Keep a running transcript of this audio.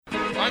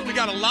right? We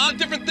got a lot of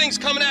different things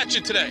coming at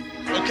you today,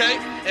 okay?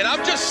 And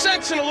I'm just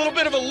sensing a little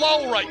bit of a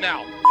lull right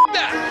now.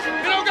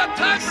 That. We don't got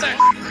time for that.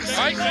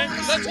 All right?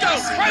 Let's go.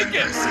 Crank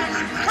it.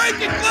 Crank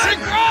it, Glenn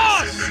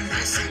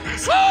Cross.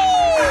 Woo!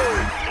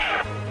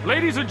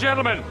 Ladies and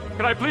gentlemen,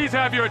 can I please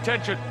have your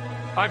attention?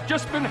 I've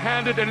just been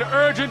handed an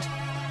urgent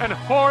and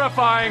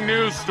horrifying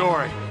news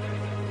story.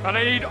 And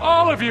I need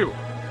all of you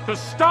to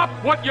stop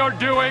what you're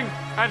doing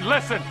and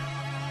listen.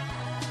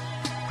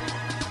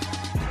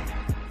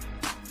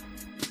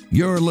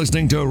 You're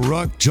listening to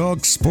Rock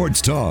Chalk Sports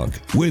Talk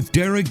with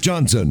Derek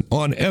Johnson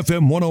on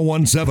FM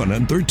 1017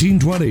 and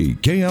 1320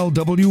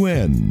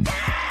 KLWN.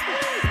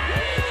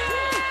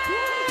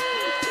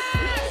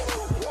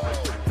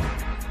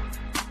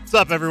 What's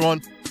up,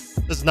 everyone?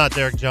 This is not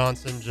Derek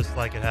Johnson, just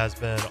like it has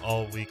been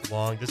all week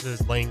long. This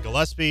is Lane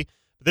Gillespie.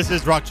 This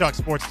is Rock Chalk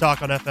Sports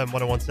Talk on FM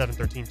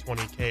 1017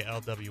 1320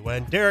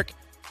 KLWN. Derek,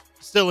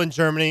 still in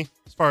Germany,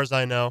 as far as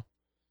I know.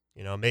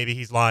 You know, maybe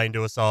he's lying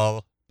to us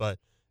all, but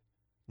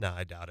no,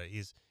 I doubt it.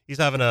 He's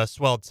having a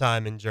swelled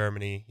time in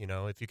Germany. You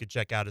know, if you could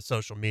check out his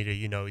social media,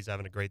 you know he's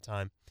having a great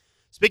time.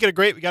 Speaking of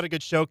great, we got a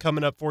good show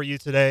coming up for you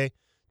today.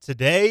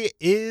 Today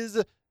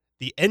is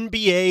the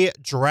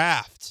NBA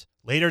draft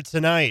later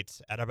tonight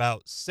at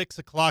about 6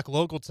 o'clock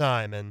local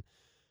time. And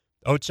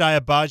Ochai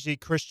Agbaji,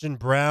 Christian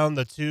Braun,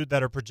 the two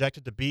that are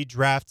projected to be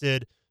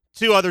drafted.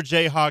 Two other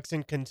Jayhawks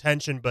in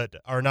contention but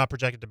are not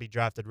projected to be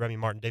drafted, Remy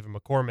Martin, David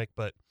McCormick.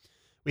 But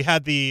we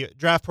had the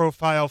draft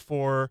profile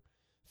for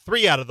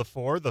 3 out of the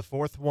 4, the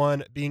fourth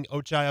one being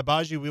Ochai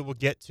Agbaji, we will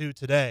get to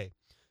today.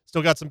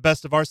 Still got some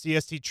best of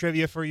RCST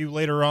trivia for you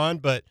later on,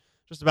 but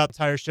just about the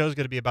entire show is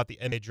going to be about the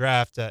NBA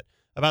draft. At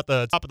about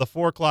the top of the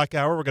 4 o'clock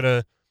hour, we're going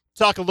to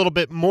talk a little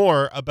bit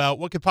more about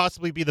what could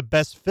possibly be the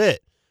best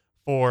fit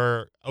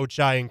for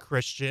Ochai and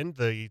Christian,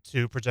 the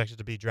two projected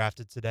to be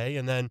drafted today,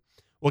 and then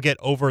we'll get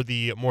over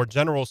the more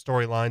general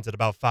storylines at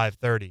about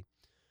 5:30.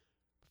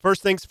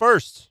 First things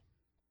first,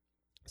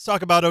 let's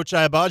talk about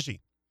Ochai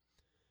Agbaji.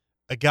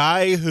 A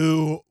guy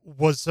who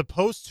was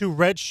supposed to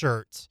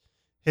redshirt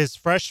his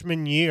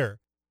freshman year.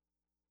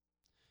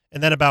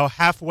 And then about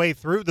halfway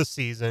through the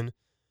season,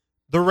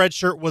 the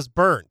redshirt was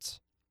burnt.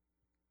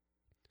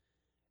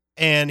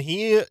 And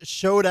he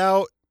showed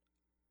out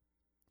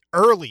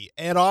early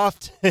and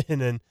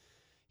often. And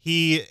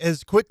he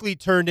did quickly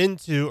turn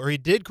into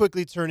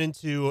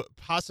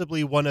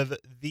possibly one of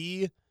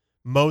the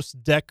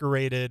most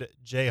decorated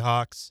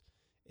Jayhawks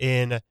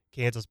in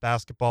Kansas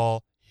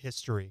basketball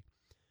history.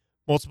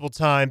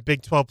 Multiple-time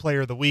Big 12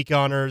 Player of the Week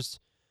honors.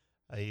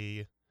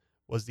 He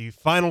was the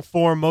Final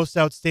Four Most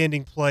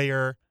Outstanding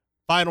Player,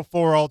 Final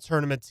Four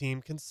All-Tournament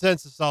Team,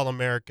 Consensus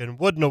All-American,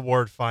 Wooden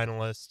Award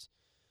finalist.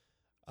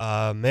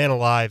 Man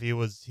alive, he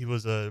was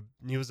a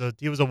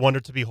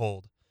wonder to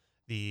behold.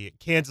 The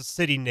Kansas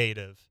City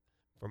native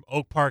from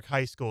Oak Park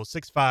High School,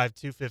 6'5",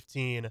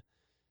 215.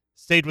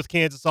 Stayed with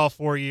Kansas all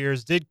 4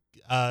 years. Did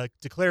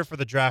declare for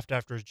the draft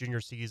after his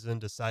junior season.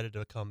 Decided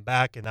to come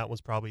back, and that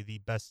was probably the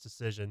best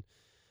decision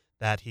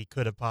that he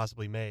could have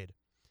possibly made.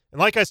 And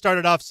like I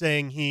started off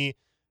saying, he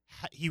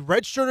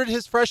redshirted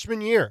his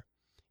freshman year.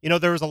 You know,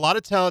 there was a lot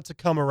of talent to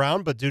come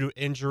around, but due to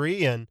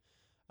injury and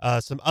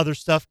some other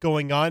stuff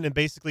going on, and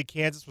basically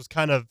Kansas was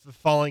kind of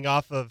falling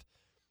off of,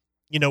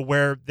 you know,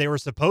 where they were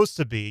supposed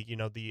to be. You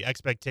know, the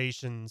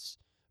expectations,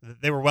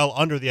 they were well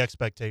under the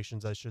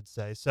expectations, I should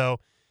say. So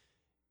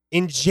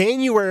in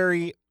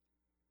January,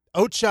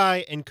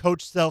 Ochai and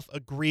Coach Self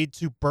agreed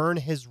to burn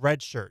his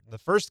red shirt. The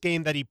first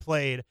game that he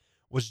played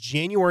was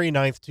January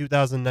 9th,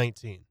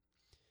 2019.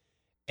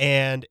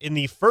 And in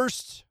the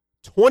first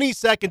 20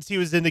 seconds he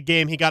was in the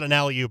game, he got an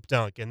alley-oop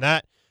dunk. And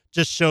that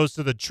just shows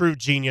to the true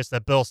genius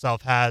that Bill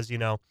Self has. You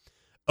know,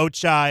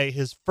 Ochai,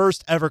 his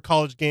first ever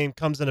college game,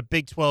 comes in a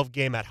Big 12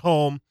 game at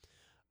home,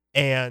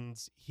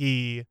 and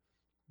he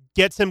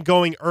gets him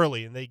going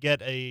early. And they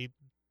get I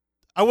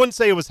wouldn't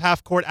say it was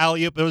half-court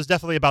alley-oop, but it was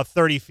definitely about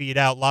 30 feet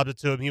out, lobbed it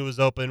to him. He was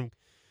open,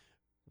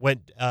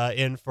 went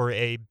in for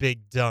a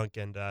big dunk.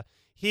 And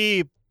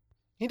he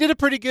did a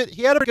pretty good.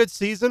 He had a good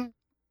season.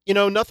 You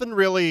know, nothing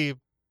really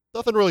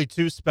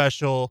too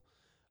special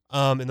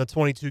in the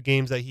 22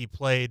 games that he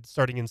played,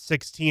 starting in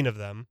 16 of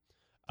them.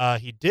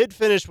 He did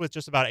finish with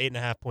just about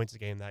 8.5 points a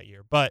game that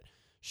year, but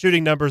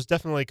shooting numbers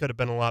definitely could have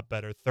been a lot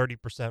better.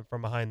 30%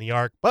 from behind the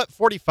arc, but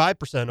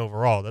 45%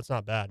 overall. That's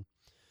not bad.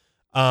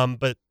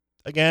 But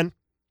again,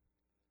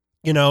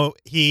 you know,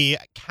 he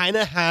kind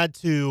of had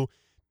to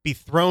be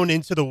thrown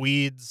into the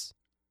weeds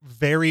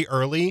very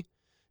early,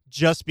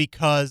 just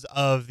because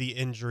of the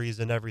injuries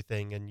and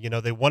everything. And, you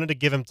know, they wanted to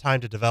give him time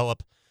to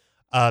develop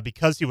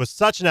because he was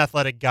such an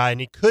athletic guy,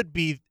 and he could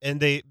be, and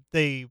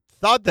they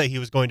thought that he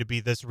was going to be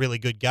this really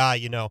good guy,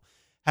 you know,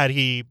 had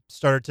he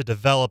started to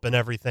develop and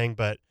everything.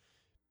 But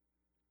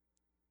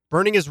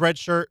burning his red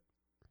shirt,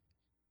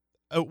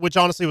 which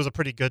honestly was a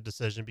pretty good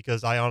decision,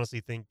 because I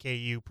honestly think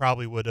KU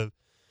probably would have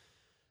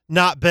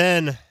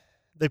been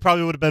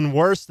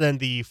worse than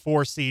the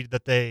 4 seed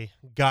that they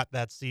got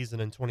that season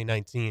in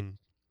 2019,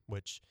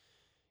 which,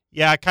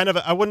 yeah, kind of,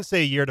 I wouldn't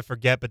say a year to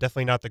forget, but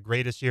definitely not the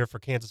greatest year for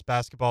Kansas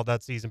basketball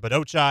that season. But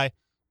Ochai,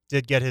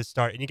 did get his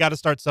start, and you got to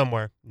start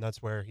somewhere, and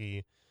that's where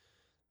he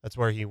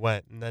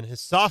went. And then his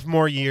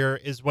sophomore year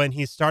is when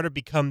he started to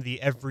become the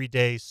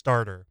everyday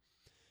starter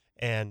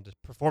and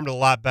performed a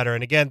lot better.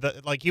 And again,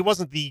 he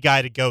wasn't the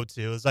guy to go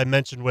to, as I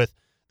mentioned with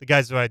the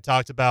guys who I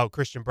talked about,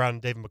 Christian Brown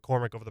and David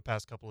McCormick over the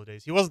past couple of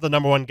days. He wasn't the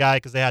number one guy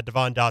because they had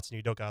Devon Dotson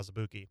and Udoka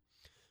Azubuike.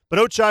 But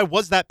Ochai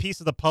was that piece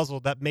of the puzzle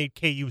that made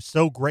KU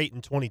so great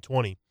in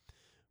 2020,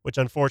 which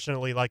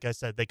unfortunately, like I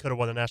said, they could have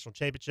won the national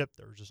championship.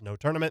 There was just no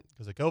tournament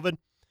because of COVID.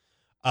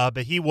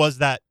 But he was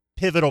that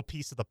pivotal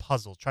piece of the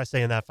puzzle. Try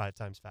saying that 5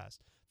 times fast.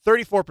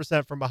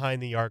 34% from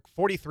behind the arc,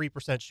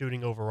 43%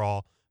 shooting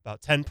overall,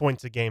 about 10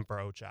 points a game for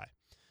Ochai.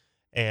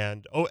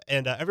 And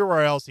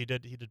everywhere else he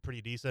did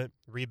pretty decent.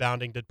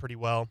 Rebounding did pretty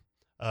well.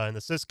 In the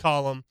assist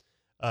column,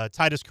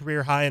 tied his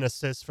career high in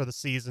assists for the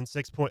season,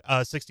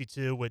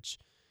 62, which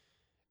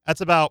that's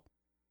about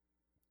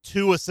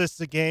 2 assists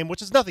a game,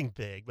 which is nothing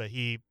big, but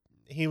he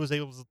was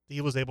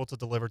able to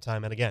deliver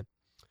time and again.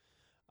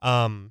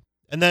 And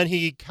then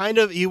he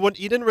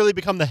didn't really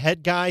become the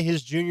head guy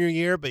his junior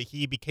year, but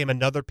he became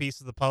another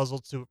piece of the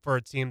puzzle for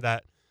a team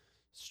that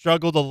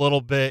struggled a little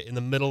bit in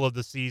the middle of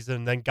the season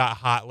and then got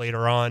hot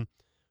later on.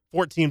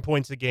 14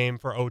 points a game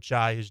for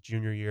Ochai his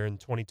junior year in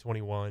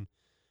 2021.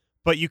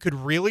 But you could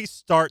really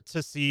start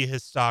to see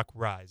his stock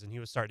rise, and he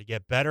was starting to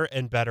get better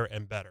and better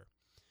and better.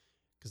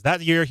 Because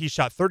that year he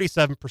shot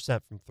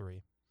 37% from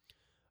 3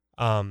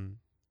 and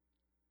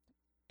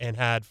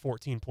had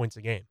 14 points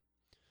a game.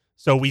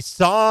 So we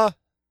saw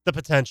the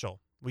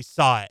potential. We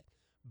saw it.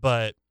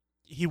 But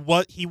he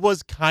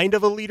was kind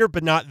of a leader,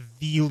 but not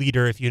the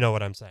leader, if you know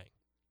what I'm saying.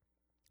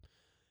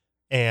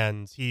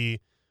 And he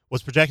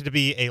was projected to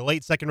be a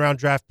late second-round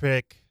draft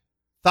pick,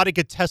 thought he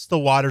could test the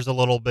waters a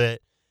little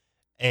bit,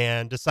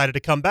 and decided to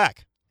come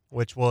back,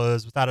 which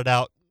was, without a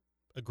doubt,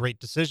 a great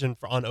decision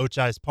on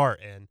Ochai's part.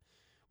 And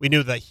we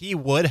knew that he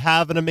would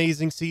have an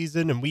amazing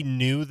season, and we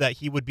knew that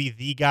he would be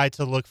the guy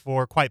to look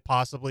for, quite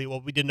possibly.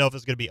 Well, we didn't know if it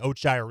was going to be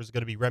Ochai or it was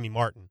going to be Remy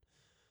Martin,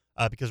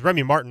 because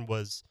Remy Martin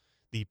was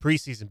the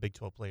preseason Big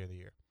 12 Player of the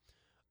Year.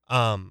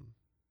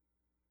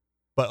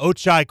 But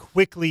Ochai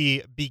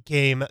quickly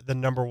became the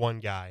number one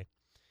guy.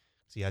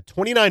 So he had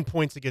 29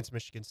 points against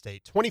Michigan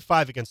State,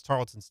 25 against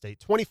Tarleton State,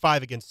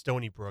 25 against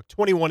Stony Brook,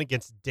 21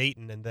 against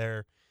Dayton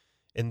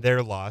in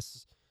their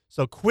loss.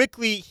 So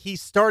quickly he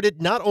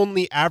started not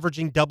only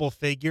averaging double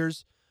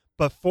figures,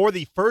 but for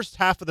the first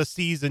half of the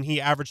season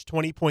he averaged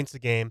 20 points a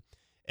game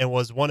and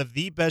was one of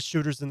the best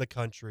shooters in the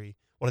country,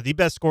 one of the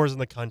best scorers in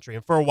the country,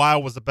 and for a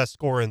while was the best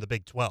scorer in the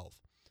Big 12.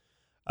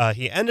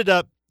 He ended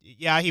up,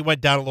 he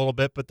went down a little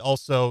bit, but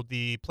also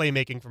the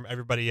playmaking from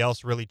everybody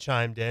else really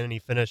chimed in, and he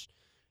finished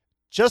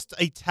just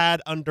a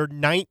tad under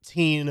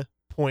 19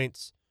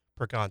 points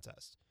per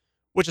contest,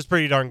 which is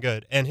pretty darn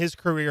good. And his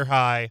career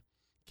high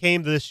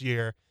came this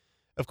year.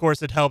 Of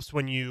course, it helps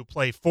when you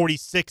play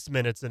 46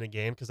 minutes in a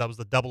game, because that was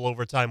the double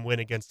overtime win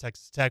against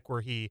Texas Tech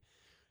where he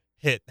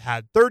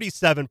had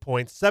 37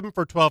 points, 7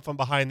 for 12 from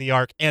behind the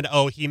arc, and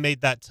he made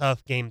that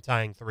tough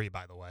game-tying 3,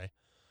 by the way.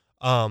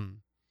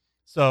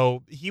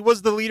 So he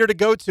was the leader to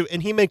go to,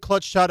 and he made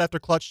clutch shot after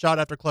clutch shot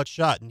after clutch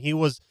shot, and he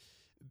was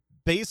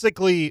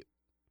basically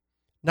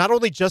not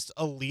only just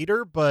a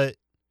leader, but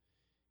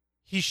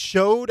he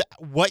showed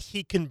what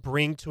he can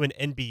bring to an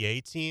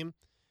NBA team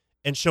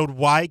and showed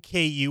why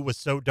KU was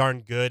so darn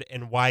good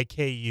and why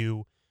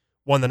KU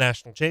won the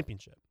national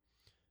championship.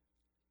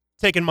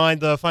 Take in mind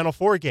the Final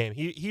Four game.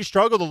 He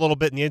struggled a little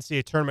bit in the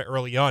NCAA tournament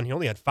early on. He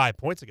only had 5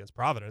 points against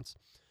Providence.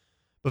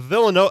 But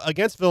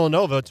against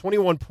Villanova,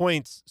 21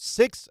 points,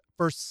 6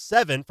 for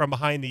 7 from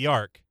behind the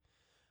arc.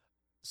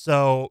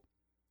 So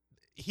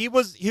he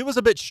was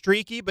a bit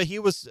streaky, but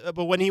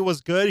when he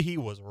was good, he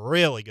was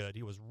really good.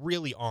 He was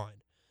really on.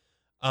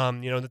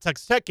 In the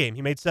Texas Tech game,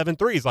 he made 7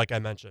 threes, like I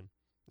mentioned.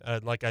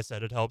 Like I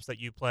said, it helps that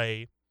you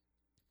play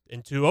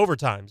in 2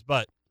 overtimes,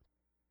 but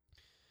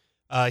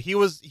he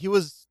was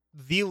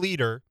the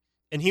leader,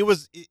 and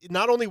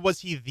not only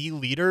was he the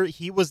leader,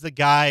 he was the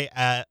guy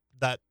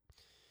that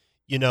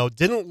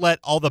didn't let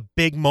all the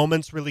big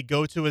moments really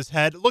go to his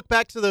head. Look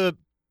back to the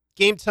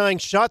game-tying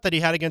shot that he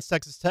had against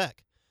Texas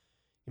Tech.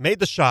 He made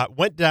the shot,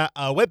 went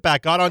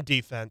back, got on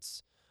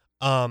defense.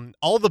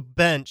 All the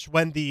bench,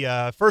 when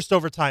the first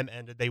overtime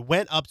ended, they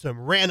went up to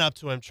him, ran up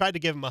to him, tried to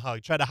give him a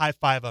hug, tried to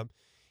high-five him.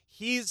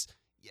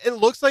 It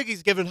looks like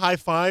he's giving high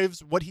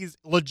fives. What he's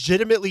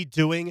legitimately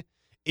doing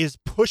is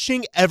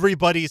pushing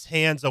everybody's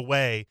hands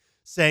away,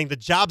 saying the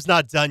job's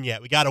not done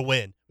yet. We got to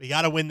win. We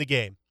got to win the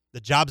game.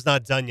 The job's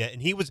not done yet.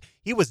 And he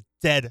was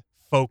dead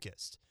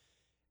focused.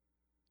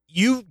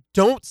 You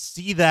don't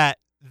see that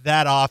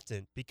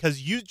often, because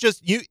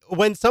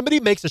when somebody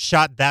makes a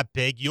shot that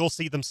big, you'll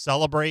see them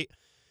celebrate.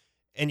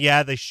 And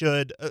yeah, they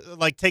should.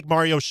 Take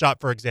Mario's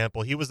shot, for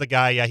example. He was the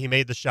guy, he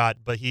made the shot,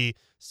 but he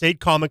stayed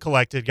calm and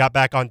collected, got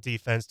back on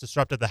defense,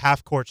 disrupted the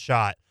half-court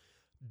shot.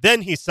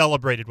 Then he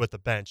celebrated with the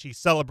bench. He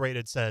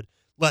celebrated, said,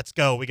 let's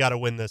go, we got to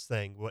win this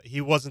thing.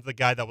 He wasn't the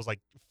guy that was,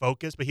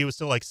 focused, but he was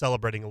still,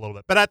 celebrating a little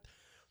bit. But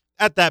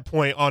at that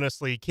point,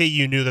 honestly,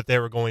 KU knew that they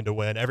were going to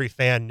win. Every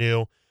fan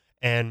knew.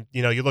 And,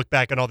 you look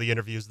back on all the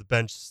interviews the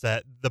bench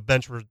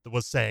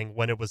was saying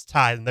when it was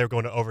tied and they were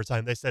going to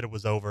overtime, they said it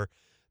was over.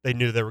 They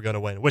knew they were going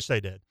to win, which they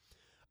did.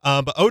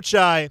 But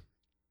Ochai,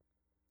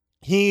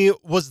 he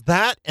was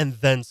that and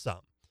then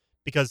some,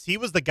 because he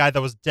was the guy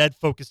that was dead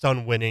focused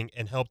on winning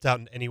and helped out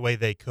in any way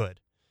they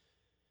could.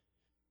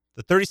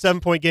 The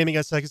 37-point game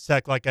against Texas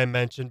Tech, like I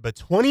mentioned, but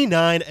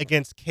 29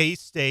 against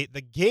K-State,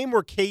 the game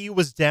where KU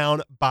was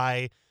down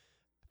by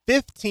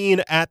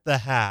 15 at the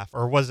half,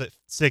 or was it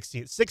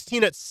 16?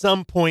 16 at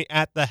some point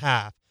at the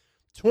half.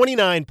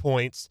 29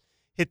 points,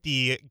 hit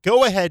the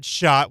go-ahead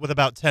shot with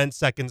about 10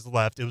 seconds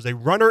left. It was a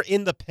runner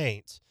in the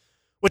paint,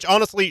 which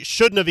honestly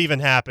shouldn't have even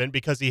happened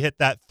because he hit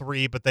that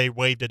three, but they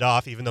waved it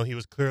off, even though he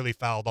was clearly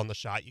fouled on the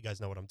shot. You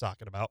guys know what I'm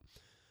talking about.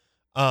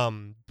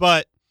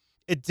 But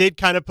it did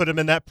kind of put him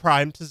in that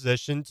prime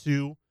position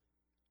to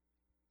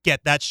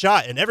get that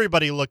shot, and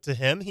everybody looked to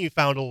him. He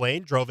found a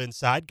lane, drove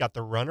inside, got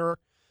the runner,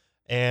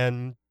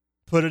 and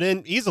put it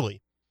in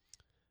easily.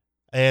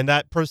 And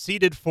that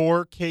proceeded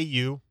for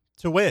KU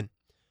to win.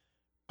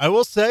 I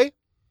will say,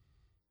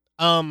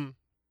 one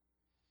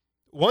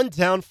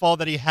downfall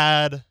that he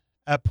had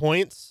at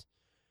points,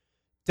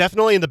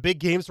 definitely in the big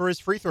games, were his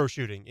free throw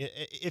shooting.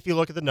 If you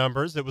look at the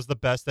numbers, it was the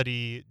best that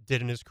he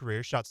did in his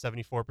career, shot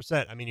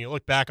 74%. I mean, you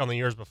look back on the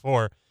years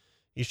before,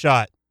 he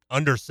shot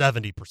under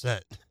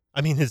 70%.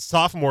 I mean, his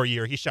sophomore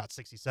year, he shot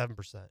 67%.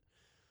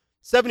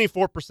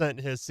 74% in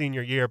his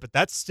senior year, but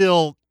that's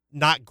still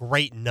not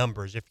great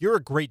numbers. If you're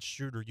a great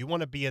shooter, you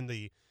want to be in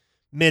the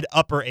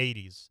mid-upper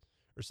 80s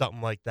or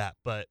something like that.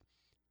 But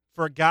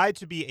for a guy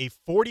to be a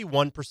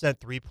 41%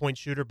 three-point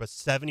shooter but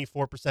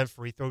 74%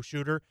 free throw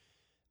shooter,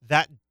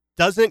 that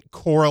doesn't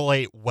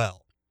correlate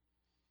well.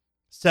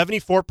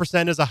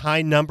 74% is a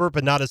high number,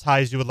 but not as high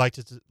as you would like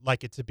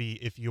it to be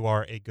if you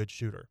are a good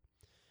shooter.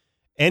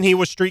 And he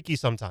was streaky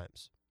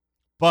sometimes.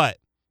 But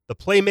the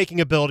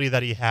playmaking ability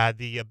that he had,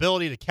 the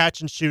ability to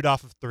catch and shoot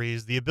off of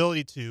threes, the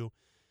ability to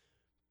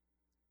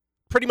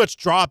pretty much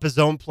draw up his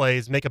own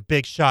plays, make a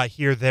big shot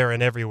here, there,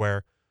 and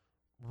everywhere,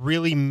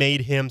 really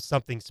made him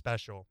something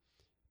special.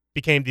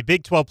 Became the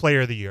Big 12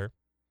 Player of the Year,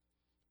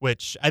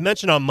 which I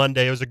mentioned on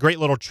Monday. It was a great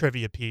little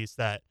trivia piece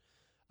that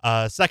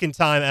second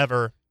time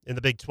ever in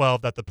the Big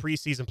 12 that the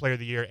preseason Player of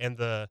the Year and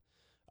the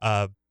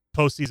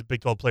postseason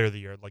Big 12 Player of the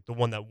Year, like the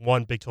one that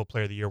won Big 12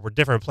 Player of the Year, were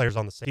different players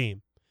on the same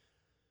team.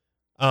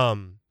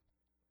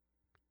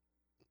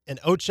 And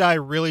Ochai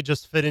really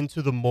just fit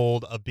into the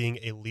mold of being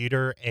a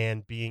leader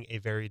and being a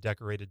very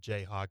decorated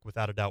Jayhawk,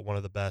 without a doubt one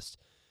of the best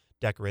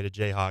decorated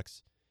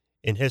Jayhawks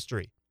in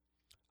history.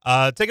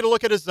 Taking a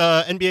look at his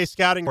NBA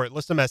scouting report,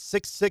 lists him as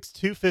 6'6",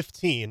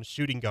 215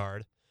 shooting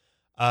guard.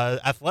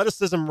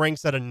 Athleticism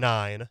ranks at a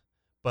 9,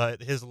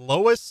 but his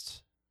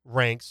lowest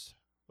ranks,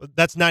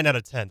 that's 9 out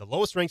of 10. The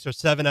lowest ranks are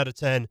 7 out of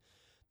 10,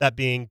 that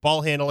being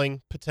ball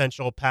handling,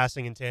 potential,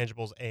 passing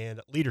intangibles,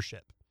 and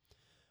leadership.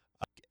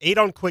 8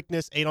 on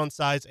quickness, 8 on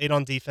size, 8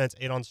 on defense,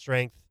 8 on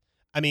strength.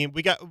 I mean,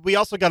 we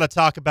also got to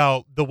talk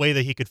about the way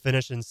that he could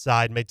finish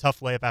inside, made tough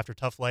layup after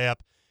tough layup,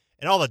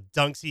 and all the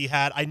dunks he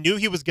had. I knew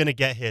he was going to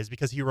get his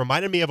because he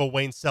reminded me of a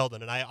Wayne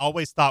Selden, and I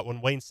always thought when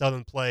Wayne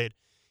Selden played,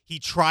 he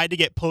tried to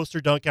get poster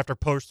dunk after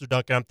poster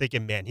dunk, and I'm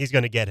thinking, man, he's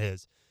going to get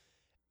his.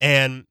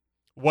 And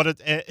what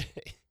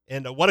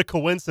a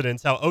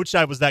coincidence how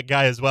Ochai was that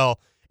guy as well,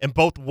 and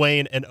both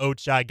Wayne and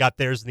Ochai got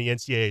theirs in the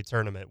NCAA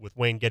tournament, with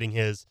Wayne getting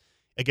his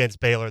against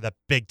Baylor, that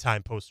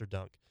big-time poster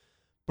dunk.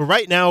 But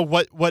right now,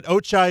 what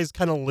Ochai is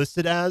kind of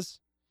listed as,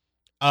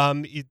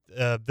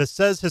 this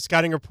says his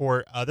scouting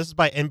report. This is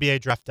by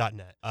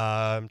NBADraft.net.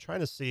 I'm trying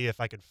to see if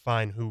I could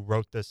find who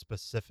wrote this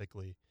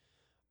specifically.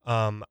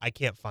 I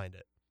can't find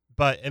it.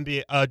 But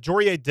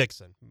Jorier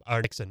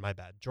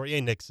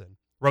Jorier Nixon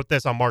wrote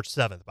this on March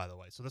 7th, by the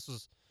way. So this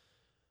was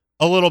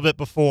a little bit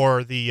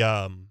before the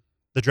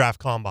draft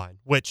combine,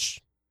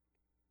 which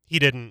he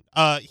didn't.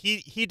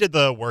 He did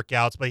the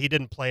workouts, but he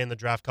didn't play in the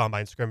draft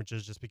combine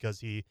scrimmages just because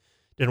he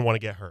didn't want to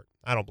get hurt.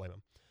 I don't blame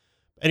him.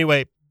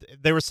 Anyway,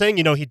 they were saying,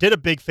 he did a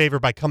big favor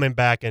by coming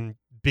back and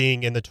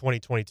being in the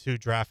 2022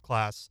 draft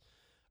class.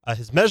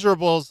 His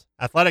measurables,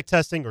 athletic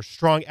testing are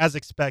strong as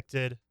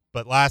expected,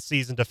 but last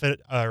season,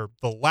 the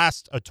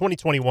last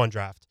 2021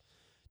 draft,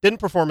 didn't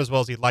perform as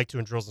well as he'd like to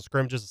in drills and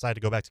scrimmages, decided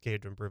to go back to KU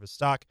to improve his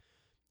stock.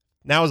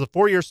 Now as a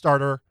 4-year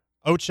starter,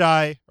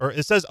 Ochai, or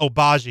it says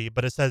Obaji,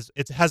 but it has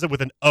it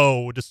with an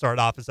O to start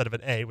off instead of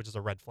an A, which is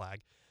a red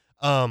flag.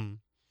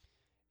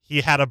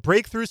 He had a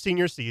breakthrough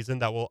senior season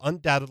that will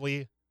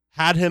undoubtedly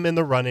had him in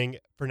the running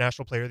for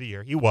National Player of the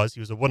Year. He was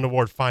a Wooden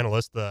Award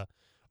finalist. The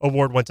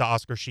award went to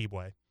Oscar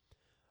Tshiebwe.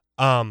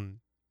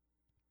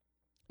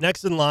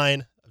 Next in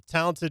line,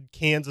 talented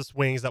Kansas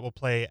wings that will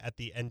play at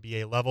the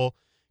NBA level.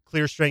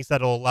 Clear strengths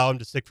that will allow him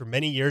to stick for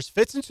many years.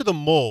 Fits into the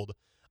mold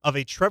of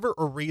a Trevor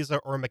Ariza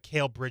or a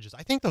Mikal Bridges.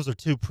 I think those are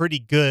two pretty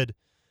good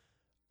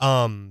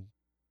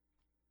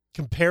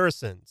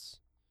comparisons.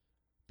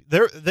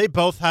 They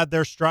both had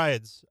their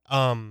strides.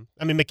 I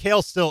mean,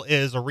 Mikal still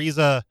is.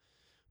 Ariza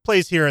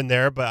plays here and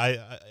there, but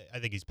I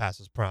think he's past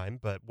his prime.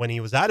 But when he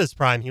was at his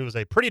prime, he was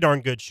a pretty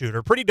darn good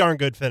shooter, pretty darn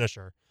good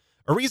finisher.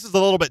 Ariz is a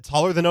little bit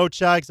taller than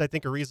Ochai because I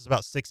think Ariz is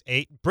about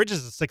 6'8".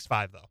 Bridges is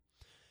 6'5", though.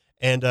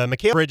 And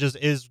Mikal Bridges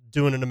is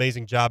doing an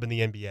amazing job in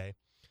the NBA.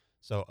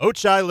 So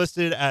Ochai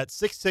listed at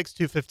 6'6",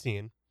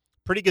 215.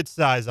 Pretty good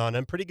size on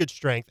him, pretty good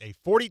strength. A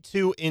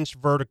 42-inch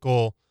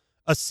vertical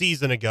a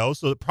season ago,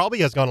 so it probably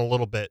has gone a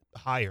little bit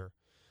higher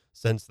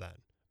since then.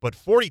 But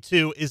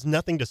 42 is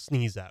nothing to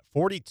sneeze at.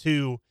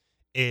 42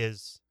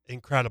 is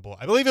incredible.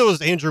 I believe it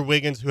was Andrew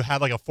Wiggins who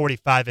had like a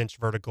 45-inch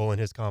vertical in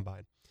his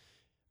combine.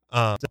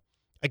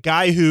 A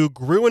guy who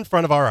grew in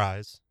front of our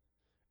eyes,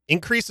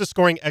 increased the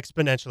scoring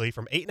exponentially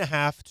from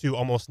 8.5 to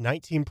almost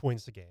 19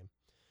 points a game.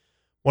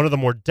 One of the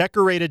more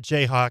decorated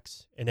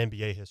Jayhawks in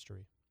NBA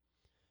history.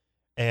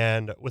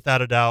 And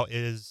without a doubt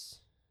is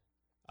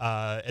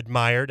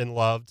admired and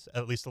loved,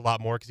 at least a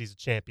lot more because he's a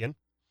champion,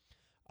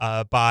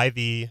 by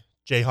the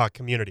Jayhawk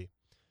community.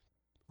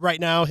 Right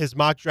now, his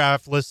mock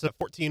draft lists at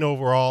 14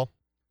 overall,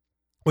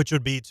 which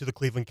would be to the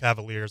Cleveland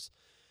Cavaliers.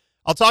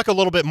 I'll talk a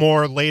little bit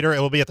more later.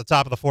 It will be at the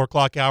top of the 4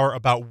 o'clock hour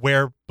about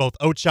where both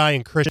Ochai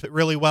and Christian fit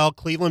really well,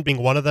 Cleveland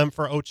being one of them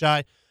for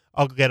Ochai.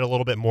 I'll get a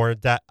little bit more in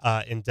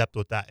depth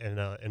with that in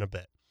a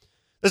bit.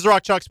 This is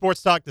Rock Chalk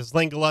Sports Talk. This is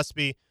Lane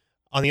Gillespie.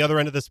 On the other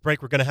end of this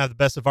break, we're going to have the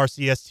best of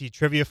RCST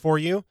trivia for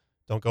you.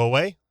 Don't go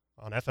away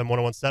on FM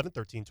 1017,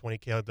 1320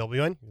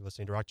 KLWN. You're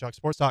listening to Rock Chalk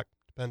Sports Talk.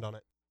 Depend on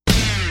it.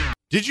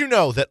 Did you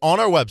know that on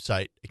our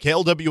website,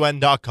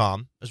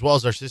 KLWN.com, as well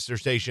as our sister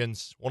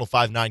stations,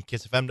 1059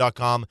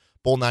 KissFM.com,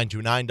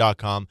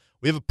 Bull929.com,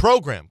 we have a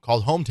program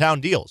called Hometown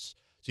Deals.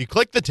 So you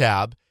click the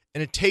tab,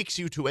 and it takes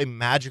you to a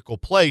magical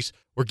place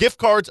where gift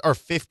cards are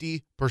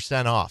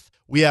 50% off.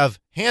 We have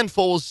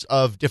handfuls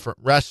of different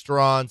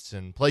restaurants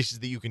and places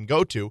that you can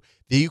go to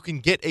that you can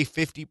get a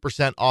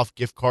 50% off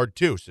gift card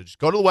to. So just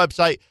go to the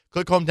website,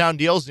 click Hometown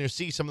Deals, and you'll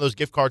see some of those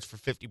gift cards for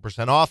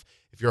 50% off.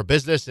 If you're a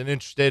business and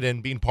interested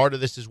in being part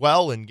of this as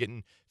well and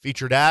getting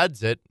featured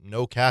ads at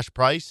no cash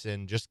price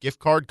and just gift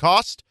card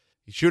cost,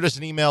 you shoot us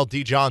an email,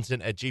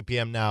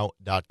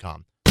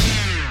 djohnson@gpmnow.com.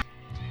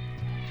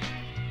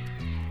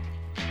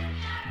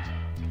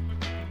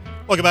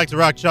 Welcome back to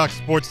Rock Chalk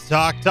Sports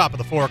Talk, top of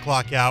the 4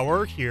 o'clock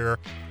hour here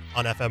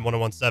on FM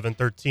 1017,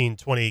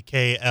 1320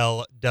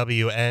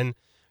 KLWN.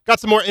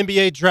 Got some more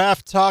NBA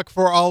draft talk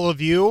for all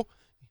of you.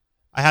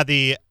 I had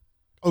the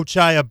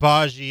Ochai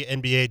Agbaji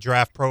NBA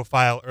draft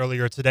profile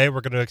earlier today.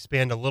 We're going to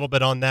expand a little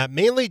bit on that,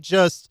 mainly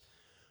just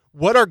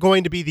what are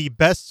going to be the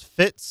best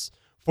fits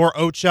for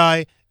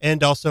Ochai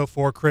and also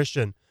for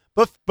Christian.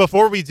 But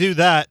before we do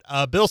that,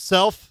 Bill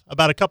Self,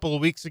 about a couple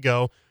of weeks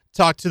ago,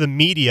 talked to the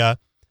media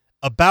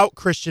about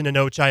Christian and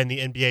Ochai in the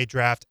NBA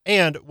draft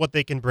and what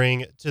they can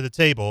bring to the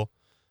table.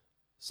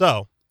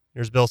 So,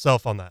 here's Bill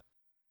Self on that.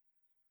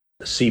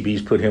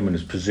 CB's put him in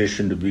his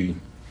position to be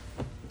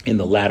in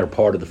the latter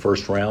part of the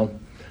first round,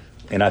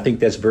 and I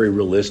think that's very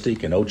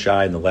realistic. And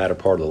Ochai in the latter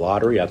part of the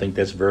lottery, I think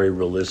that's very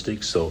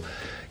realistic. So,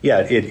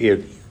 yeah,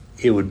 it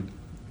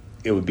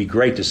would be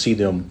great to see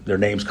their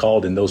names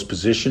called in those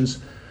positions.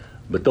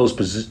 But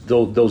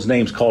those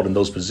names called in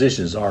those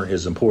positions aren't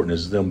as important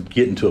as them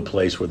getting to a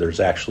place where there's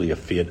actually a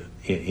fit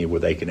where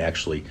they can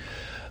actually,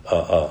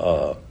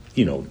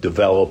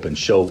 develop and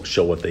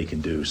show what they can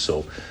do.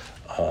 So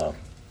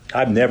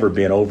I've never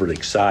been overly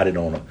excited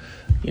on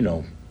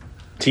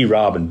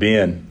T-Rob and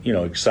Ben,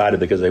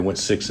 excited because they went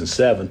 6 and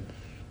 7,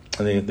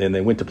 and then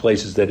they went to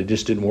places that it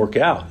just didn't work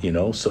out,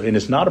 So, and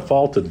it's not a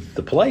fault of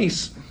the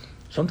place.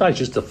 Sometimes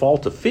just a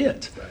fault of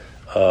fit.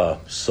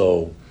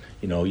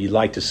 You'd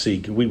like to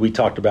see, we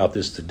talked about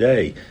this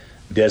today,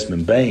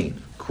 Desmond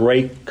Bane,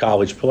 great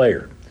college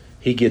player.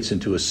 He gets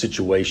into a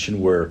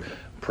situation where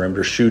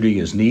perimeter shooting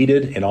is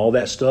needed and all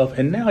that stuff,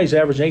 and now he's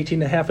averaging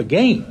 18.5 a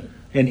game,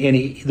 and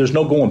there's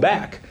no going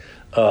back.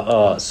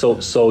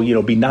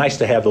 Be nice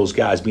to have those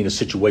guys be in a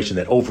situation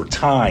that over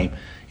time,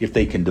 if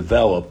they can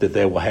develop, that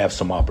they will have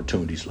some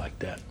opportunities like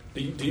that.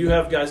 Do you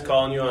have guys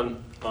calling you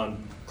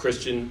on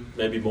Christian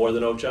maybe more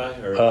than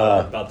Ochai, or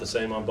about the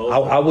same on both?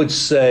 I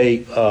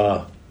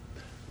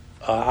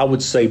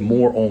would say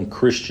more on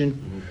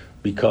Christian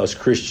because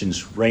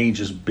Christian's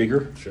range is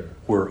bigger, sure,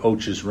 where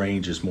Ochai's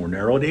range is more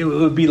narrow. It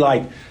would be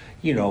like,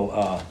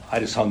 I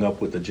just hung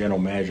up with the general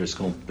manager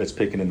that's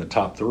picking in the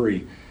top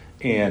 3,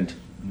 and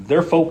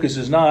their focus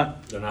is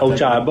not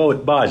Ochai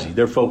Agbaji.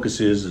 Their focus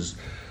is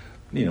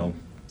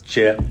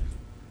Chet,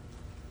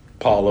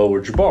 Paulo,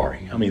 or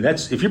Jabari. I mean,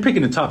 that's if you're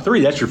picking the top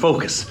 3, that's your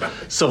focus.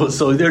 So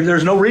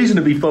there's no reason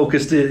to be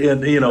focused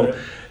in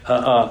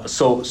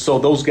So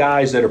those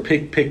guys that are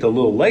picked a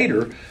little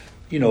later,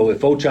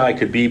 if Ochai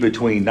could be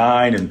between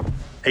 9 and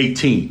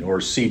 18, or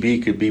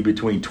CB could be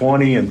between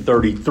 20 and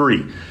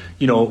 33,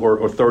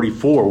 or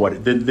 34,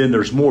 then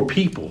there's more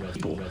people.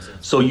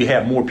 So you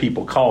have more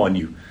people calling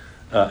you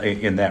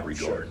in that regard.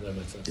 Sure, that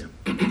makes sense. Yeah.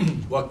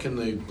 What can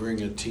they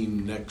bring a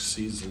team next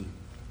season?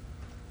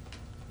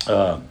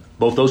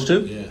 Both those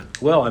two? Yeah.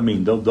 Well, I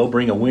mean, they'll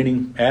bring a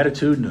winning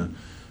attitude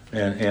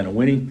and a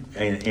winning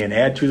and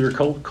add to their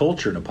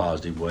culture in a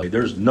positive way.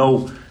 There's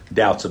no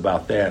doubts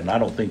about that, and I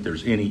don't think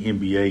there's any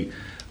NBA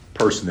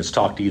person that's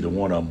talked to either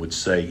one of them would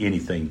say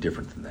anything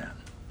different than that.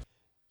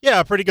 Yeah,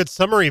 a pretty good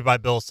summary by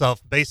Bill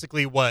Self.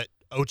 Basically what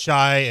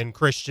Ochai and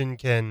Christian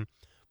can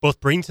both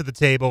bring to the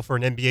table for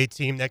an NBA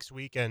team next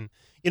week. And,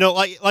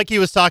 like he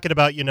was talking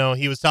about,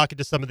 he was talking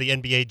to some of the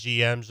NBA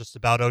GMs just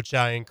about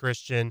Ochai and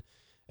Christian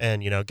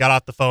and, got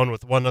off the phone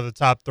with one of the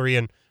top three.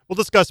 And we'll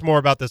discuss more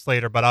about this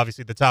later, but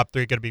obviously the top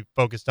three are going to be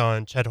focused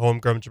on Chet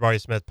Holmgren, Jabari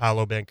Smith,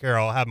 Paolo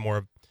Banchero. I'll have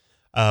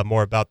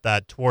more about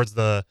that towards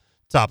the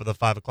top of the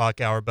 5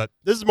 o'clock hour. But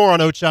this is more on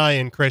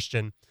Ochai and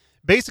Christian.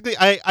 Basically,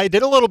 I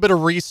did a little bit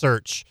of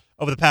research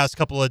over the past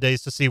couple of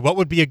days to see what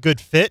would be a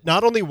good fit.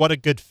 Not only what a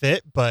good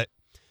fit, but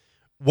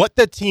what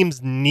the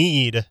teams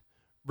need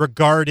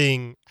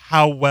regarding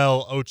how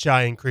well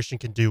Ochai and Christian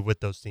can do with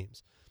those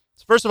teams.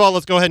 So first of all,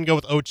 let's go ahead and go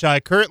with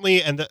Ochai.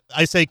 Currently, and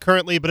I say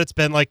currently, but it's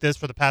been like this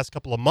for the past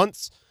couple of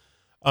months.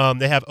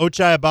 They have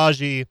Ochai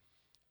Agbaji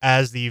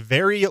as the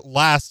very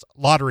last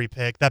lottery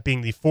pick, that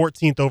being the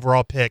 14th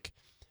overall pick,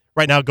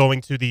 right now going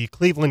to the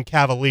Cleveland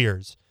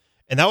Cavaliers.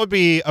 And that would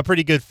be a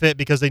pretty good fit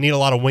because they need a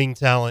lot of wing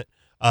talent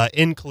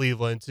in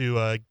Cleveland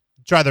to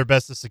try their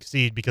best to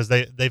succeed because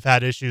they've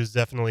had issues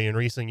definitely in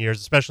recent years,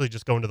 especially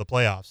just going to the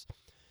playoffs.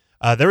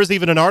 There was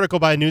even an article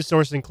by a news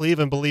source in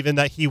Cleveland believing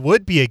that he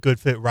would be a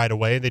good fit right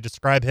away. They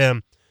describe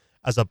him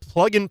as a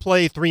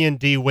plug-and-play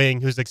 3-and-D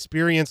wing whose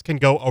experience can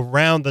go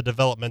around the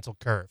developmental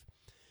curve.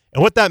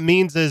 And what that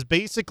means is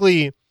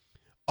basically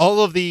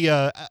all of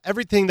the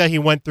everything that he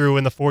went through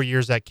in the 4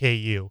 years at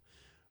KU,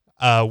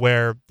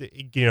 where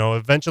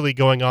eventually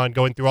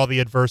going through all the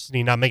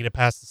adversity, not making it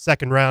past the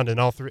second round, and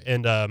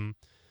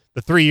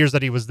the 3 years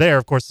that he was there.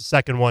 Of course, the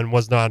second one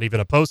was not even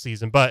a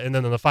postseason, and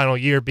then in the final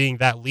year, being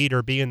that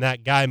leader, being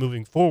that guy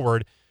moving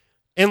forward,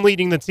 and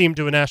leading the team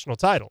to a national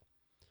title.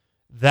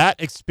 That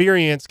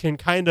experience can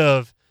kind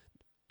of,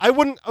 I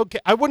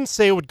wouldn't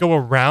say it would go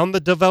around the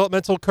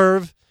developmental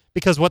curve,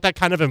 because what that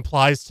kind of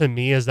implies to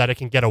me is that it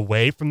can get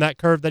away from that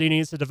curve that he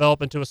needs to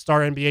develop into a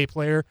star NBA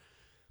player.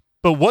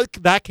 But what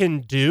that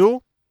can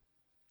do,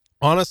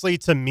 honestly,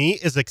 to me,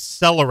 is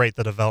accelerate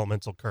the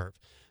developmental curve,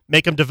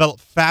 make him develop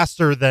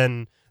faster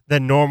than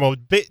normal,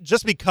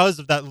 just because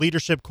of that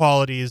leadership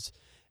qualities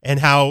and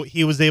how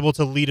he was able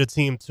to lead a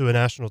team to a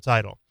national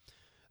title.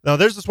 Now,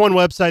 there's this one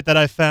website that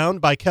I found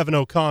by Kevin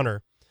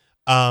O'Connor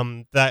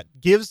that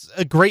gives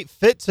a great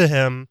fit to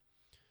him.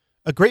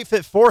 A great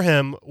fit for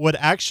him would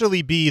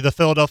actually be the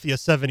Philadelphia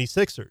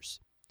 76ers.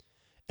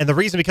 And the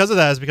reason because of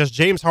that is because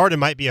James Harden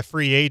might be a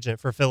free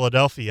agent for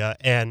Philadelphia,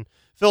 and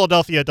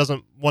Philadelphia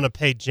doesn't want to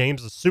pay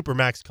James a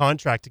supermax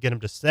contract to get him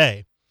to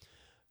stay.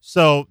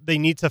 So they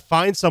need to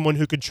find someone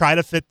who could try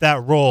to fit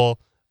that role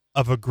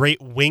of a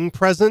great wing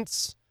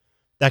presence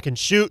that can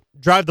shoot,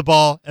 drive the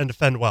ball, and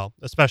defend well,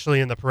 especially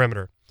in the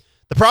perimeter.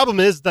 The problem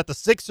is that the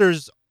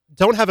Sixers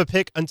don't have a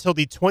pick until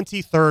the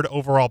 23rd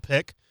overall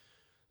pick.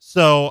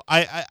 So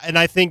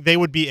I think they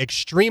would be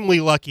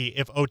extremely lucky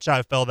if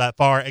Ochai fell that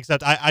far,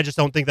 except I just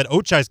don't think that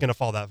Ochai is going to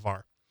fall that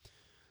far.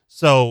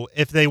 So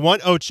if they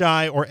want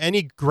Ochai or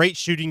any great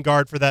shooting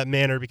guard for that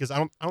matter, because I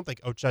don't think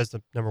Ochai is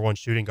the number one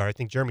shooting guard. I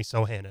think Jeremy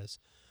Sohan is.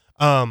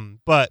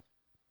 But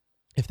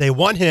if they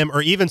want him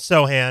or even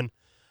Sohan,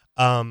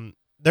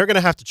 they're going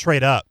to have to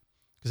trade up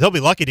because they'll be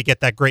lucky to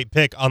get that great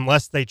pick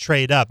unless they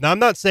trade up. Now, I'm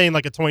not saying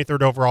like a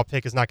 23rd overall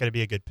pick is not going to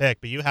be a good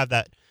pick, but you have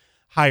that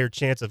higher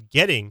chance of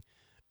getting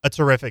a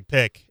terrific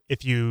pick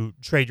if you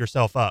trade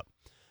yourself up.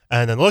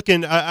 And then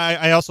looking,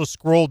 I also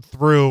scrolled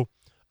through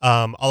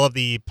all of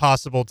the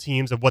possible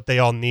teams of what they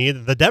all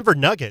need. The Denver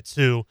Nuggets,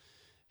 who,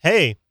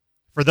 hey,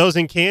 for those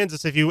in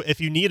Kansas, if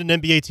you need an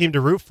NBA team to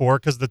root for,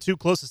 because the two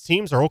closest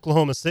teams are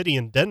Oklahoma City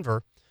and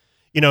Denver,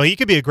 he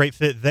could be a great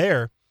fit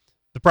there.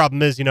 The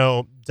problem is,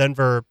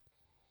 Denver,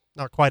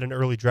 not quite an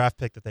early draft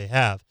pick that they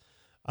have.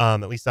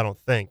 At least I don't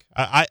think.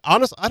 I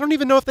honestly, I don't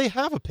even know if they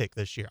have a pick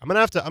this year. I'm gonna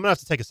have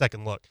to take a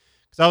second look.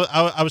 Because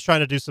I was trying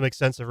to do some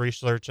extensive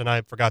research and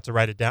I forgot to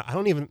write it down. I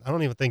don't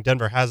even think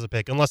Denver has a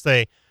pick unless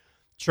they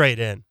trade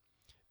in,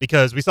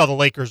 because we saw the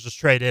Lakers just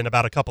trade in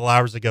about a couple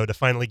hours ago to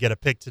finally get a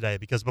pick today.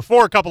 Because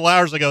before a couple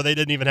hours ago they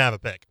didn't even have a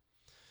pick.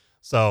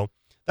 So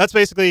that's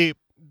basically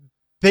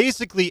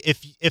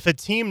if a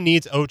team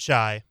needs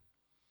Ochai,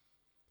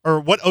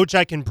 or what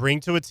Ochai can bring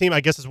to a team,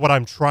 I guess is what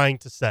I'm trying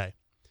to say,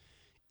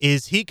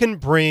 is he can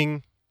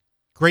bring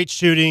great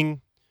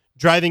shooting,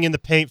 driving in the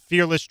paint,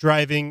 fearless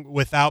driving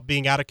without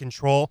being out of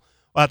control,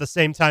 while at the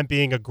same time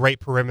being a great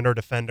perimeter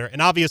defender.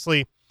 And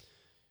obviously,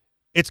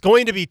 it's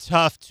going to be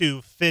tough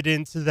to fit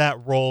into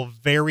that role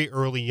very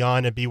early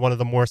on and be one of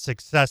the more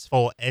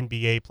successful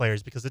NBA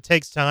players because it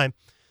takes time,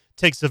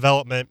 takes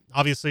development.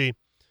 Obviously,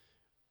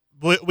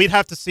 we'd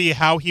have to see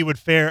how he would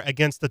fare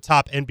against the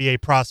top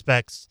NBA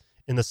prospects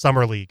in the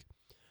Summer League,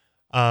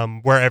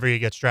 wherever he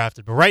gets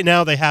drafted. But right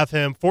now, they have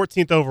him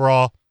 14th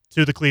overall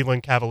to the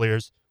Cleveland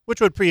Cavaliers, which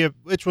would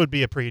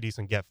be a pretty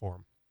decent get for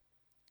him.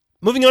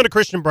 Moving on to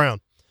Christian Braun.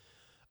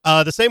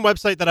 The same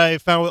website that I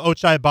found with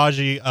Ochai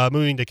Agbaji,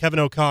 moving to Kevin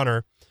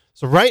O'Connor.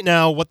 So right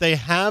now, what they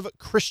have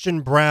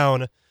Christian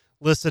Braun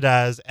listed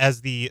as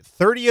the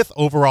 30th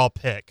overall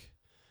pick,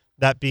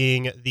 that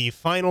being the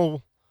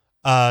final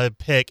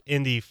pick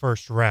in the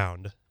first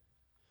round.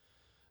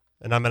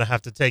 and I'm going to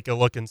have to take a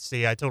look and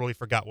see. I totally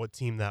forgot what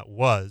team that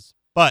was.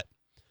 But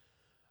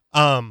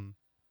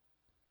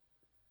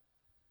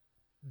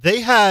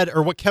they had,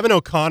 or what Kevin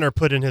O'Connor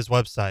put in his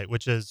website,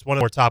 which is one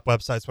of our top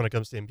websites when it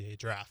comes to NBA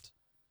draft.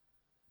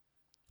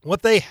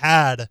 What they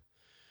had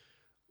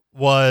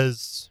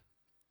was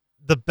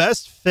the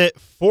best fit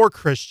for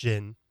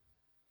Christian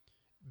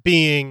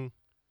being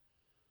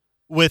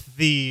with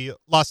the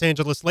Los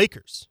Angeles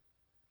Lakers.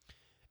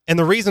 And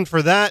the reason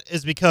for that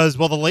is because,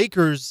 well, the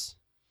Lakers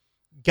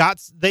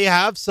they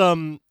have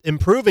some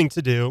improving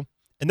to do,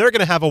 and they're going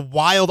to have a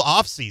wild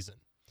offseason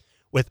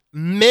with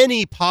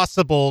many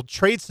possible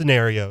trade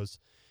scenarios,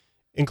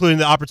 including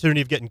the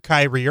opportunity of getting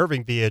Kyrie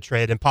Irving via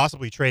trade and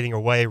possibly trading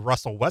away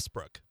Russell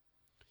Westbrook.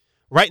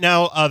 Right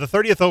now, the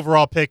 30th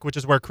overall pick, which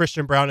is where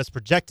Christian Braun is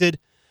projected,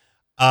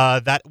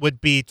 that would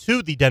be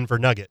to the Denver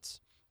Nuggets,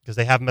 because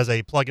they have him as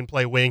a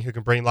plug-and-play wing who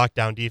can bring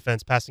lockdown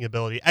defense, passing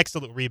ability,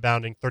 excellent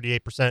rebounding,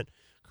 38%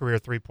 career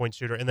three-point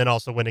shooter, and then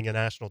also winning a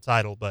national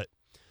title. But,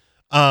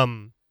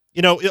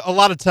 you know, a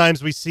lot of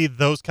times we see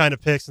those kind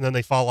of picks and then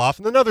they fall off,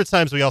 and then other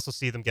times we also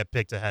see them get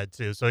picked ahead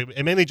too. So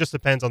it mainly just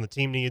depends on the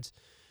team needs.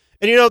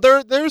 And, you know,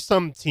 there's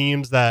some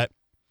teams that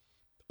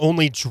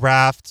only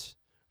draft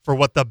for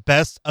what the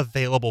best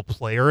available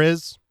player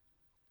is.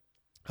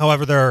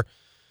 However, there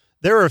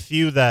are a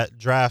few that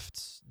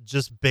draft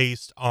just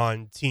based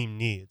on team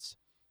needs.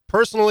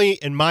 Personally,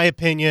 in my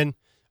opinion,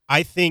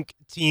 I think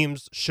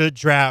teams should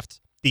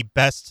draft the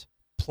best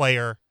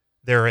player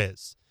there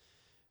is.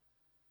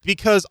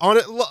 Because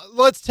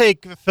let's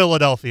take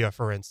Philadelphia,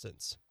 for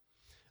instance.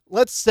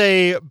 Let's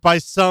say by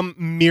some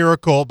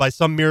miracle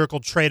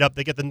trade up,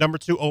 they get the number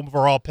 2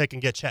 overall pick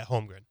and get Chet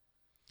Holmgren.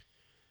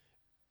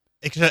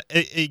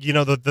 You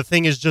know, the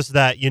thing is just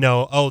that, you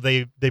know,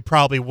 they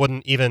probably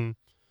wouldn't even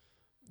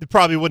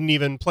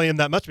play him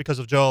that much because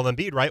of Joel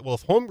Embiid, right? Well,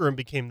 if Holmgren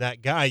became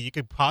that guy, you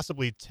could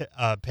possibly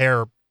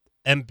pair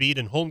Embiid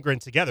and Holmgren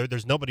together.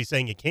 There's nobody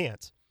saying you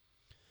can't.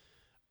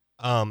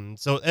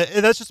 So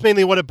that's just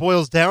mainly what it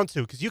boils down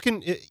to, because you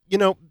can, you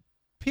know,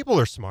 people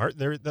are smart.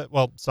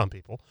 Well, some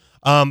people,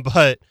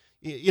 but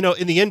you know,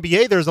 in the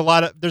NBA, there's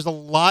a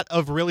lot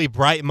of really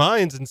bright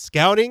minds in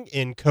scouting,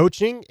 in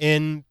coaching,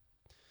 in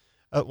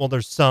well,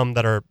 there's some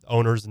that are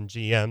owners and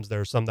GMs.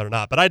 There are some that are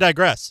not, but I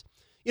digress.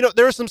 You know,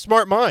 there are some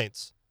smart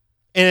minds,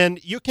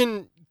 and you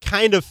can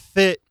kind of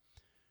fit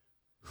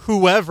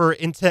whoever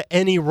into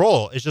any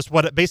role. Is just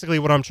basically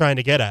what I'm trying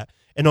to get at.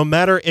 And no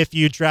matter if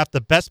you draft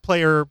the best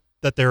player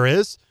that there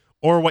is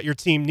or what your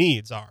team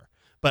needs are,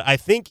 but I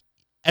think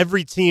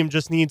every team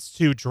just needs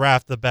to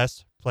draft the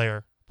best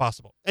player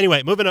possible.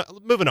 Anyway, moving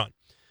on.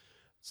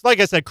 So like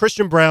I said,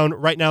 Christian Braun,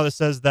 right now this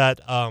says that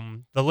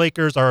the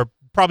Lakers are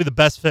probably the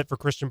best fit for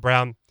Christian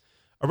Braun.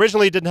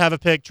 Originally didn't have a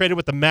pick, traded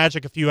with the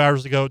Magic a few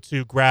hours ago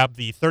to grab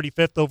the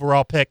 35th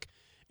overall pick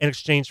in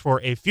exchange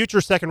for a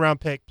future second-round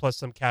pick plus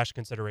some cash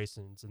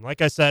considerations. And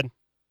like I said,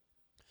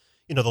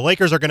 you know, the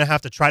Lakers are going to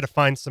have to try to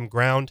find some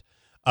ground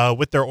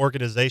with their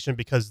organization,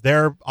 because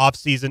their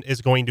offseason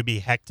is going to be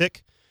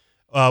hectic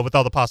with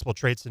all the possible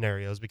trade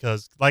scenarios.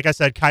 Because, like I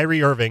said,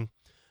 Kyrie Irving,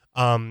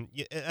 and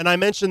I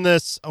mentioned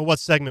this, what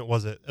segment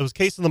was it? It was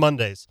Case of the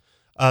Mondays,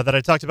 that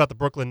I talked about the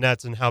Brooklyn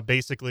Nets and how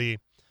basically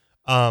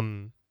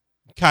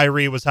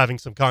Kyrie was having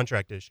some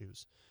contract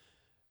issues.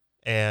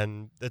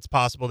 And it's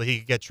possible that he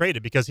could get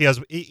traded because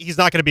he's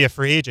not going to be a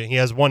free agent. He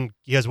has 1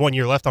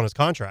 year left on his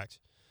contract.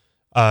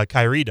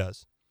 Kyrie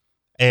does.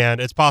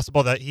 And it's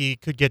possible that he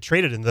could get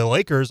traded, and the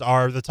Lakers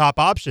are the top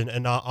option.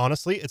 And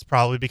honestly, it's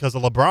probably because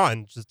of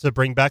LeBron, just to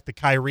bring back the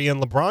Kyrie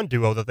and LeBron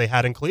duo that they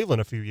had in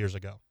Cleveland a few years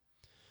ago.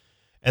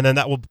 And then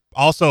that will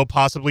also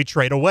possibly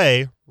trade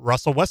away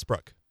Russell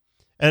Westbrook.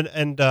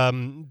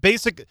 And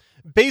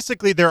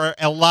basically, there are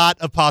a lot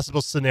of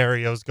possible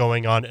scenarios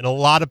going on, and a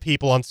lot of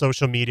people on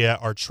social media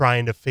are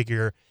trying to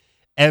figure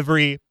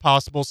every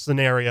possible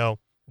scenario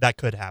that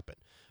could happen.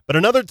 But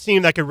another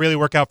team that could really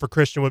work out for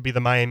Christian would be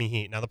the Miami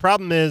Heat. Now, the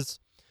problem is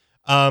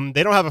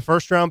they don't have a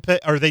first-round pick,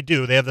 or they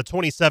do. They have the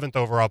 27th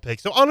overall pick.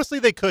 So, honestly,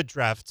 they could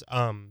draft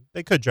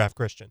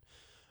Christian.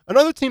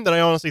 Another team that I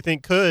honestly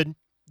think could,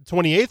 the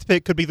 28th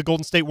pick, could be the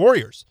Golden State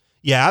Warriors.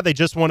 Yeah, they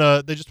just won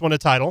a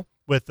title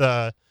with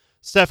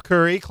Steph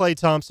Curry, Klay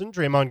Thompson,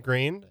 Draymond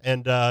Green,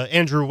 and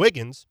Andrew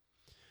Wiggins.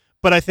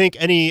 But I think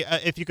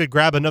if you could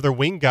grab another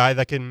wing guy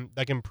that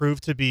can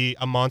prove to be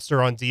a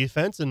monster on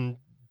defense and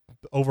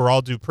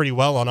overall do pretty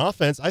well on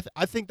offense,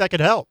 I think that could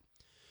help.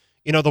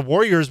 You know, the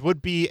Warriors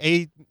would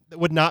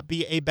not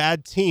be a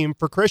bad team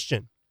for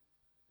Christian.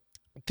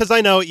 Because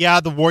I know,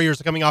 the Warriors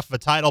are coming off of a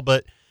title,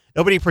 but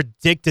nobody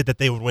predicted that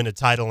they would win a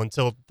title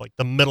until like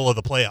the middle of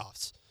the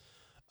playoffs.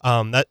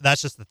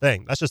 That's just the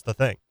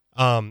thing.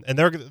 And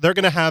they're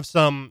going to have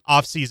some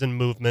off-season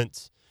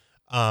movements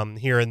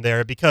here and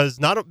there because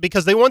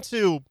they want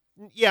to.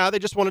 Yeah, they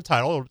just won a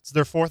title. It's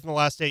their 4th in the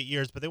last 8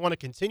 years, but they want to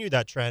continue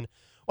that trend.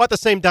 Well, at the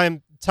same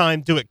time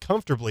do it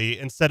comfortably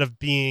instead of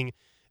being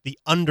the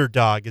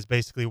underdog is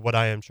basically what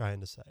I am trying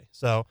to say.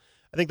 So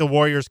I think the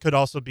Warriors could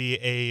also be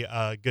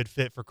a good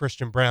fit for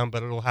Christian Braun,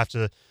 but it'll have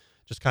to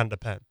just kind of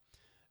depend.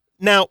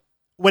 Now,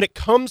 when it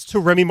comes to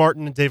Remy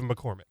Martin and David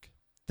McCormick,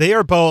 they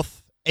are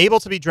both able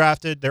to be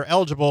drafted. They're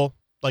eligible.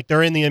 Like,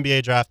 they're in the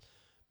NBA draft.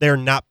 They're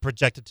not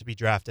projected to be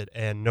drafted,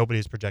 and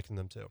nobody's projecting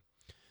them to.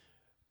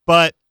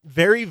 But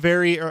very,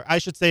 very, or I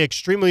should say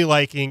extremely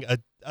likely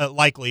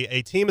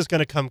a team is going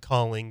to come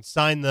calling,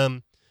 sign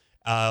them,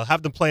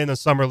 have them play in the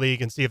summer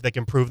league, and see if they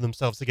can prove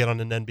themselves to get on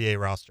an NBA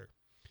roster.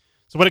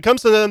 So when it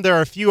comes to them, there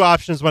are a few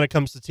options when it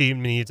comes to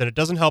team needs, and it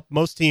doesn't help.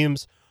 Most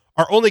teams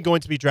are only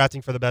going to be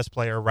drafting for the best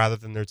player rather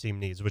than their team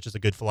needs, which is a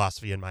good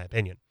philosophy in my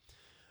opinion.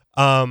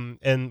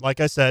 And like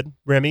I said,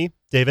 Remy,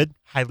 David,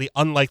 highly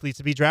unlikely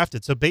to be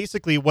drafted. So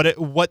basically what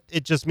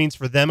it just means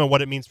for them and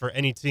what it means for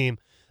any team,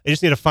 they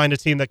just need to find a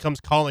team that comes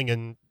calling,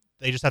 and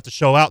they just have to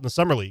show out in the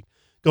summer league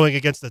going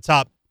against the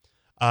top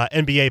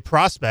NBA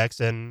prospects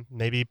and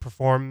maybe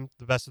perform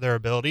the best of their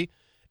ability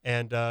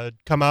and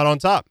come out on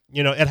top.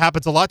 You know, it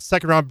happens a lot.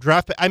 Second round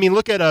draft. I mean,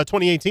 look at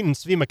 2018 and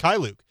Svi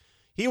Mikhailuk.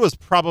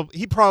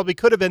 He probably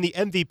could have been the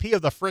MVP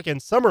of the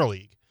freaking summer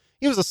league.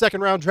 He was a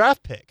second round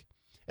draft pick.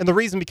 And the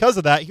reason because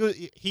of that,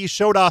 he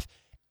showed off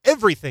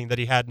everything that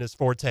he had in his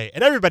forte.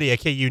 And everybody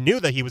at KU knew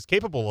that he was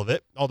capable of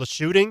it. All the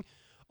shooting,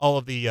 all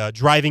of the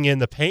driving in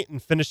the paint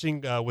and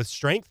finishing with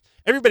strength.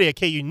 Everybody at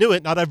KU knew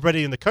it. Not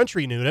everybody in the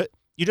country knew it.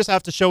 You just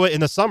have to show it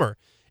in the summer.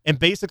 And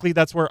basically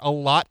that's where a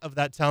lot of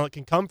that talent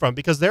can come from,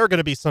 because there are going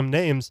to be some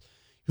names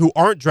who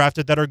aren't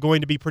drafted that are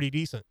going to be pretty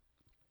decent.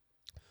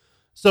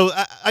 So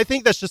I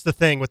think that's just the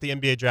thing with the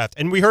NBA draft.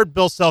 And we heard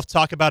Bill Self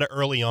talk about it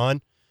early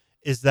on,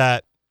 is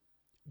that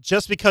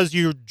just because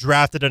you're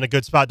drafted in a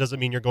good spot doesn't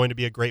mean you're going to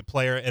be a great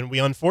player. And we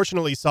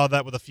unfortunately saw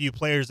that with a few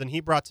players. And he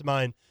brought to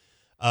mind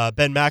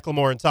Ben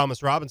McLemore and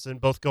Thomas Robinson,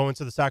 both going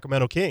to the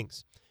Sacramento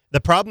Kings.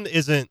 The problem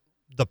isn't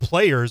the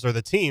players or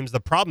the teams. The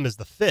problem is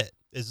the fit,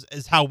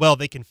 is how well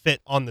they can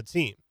fit on the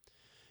team.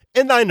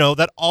 And I know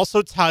that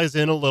also ties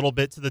in a little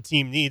bit to the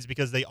team needs,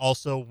 because they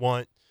also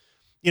want,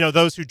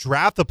 those who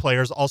draft the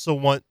players also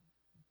want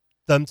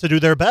them to do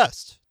their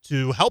best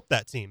to help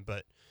that team.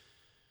 But,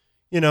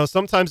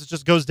 sometimes it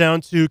just goes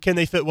down to, can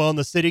they fit well in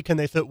the city? Can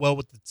they fit well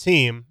with the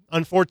team?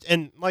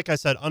 And like I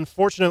said,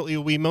 unfortunately,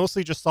 we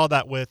mostly just saw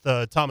that with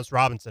Thomas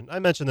Robinson. I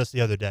mentioned this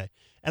the other day,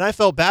 and I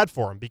felt bad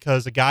for him,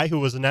 because a guy who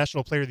was a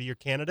National Player of the Year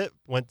candidate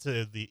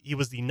he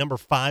was the number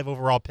 5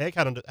 overall pick,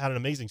 had an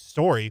amazing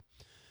story.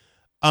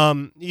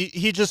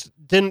 He just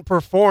didn't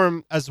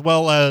perform as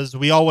well as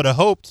we all would have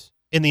hoped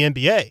in the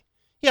NBA.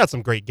 He had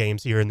some great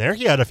games here and there.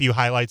 He had a few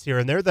highlights here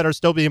and there that are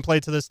still being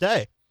played to this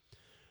day.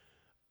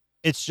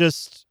 It's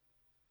just,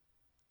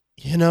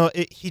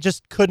 he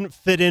just couldn't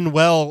fit in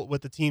well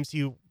with the teams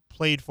he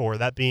played for.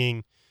 That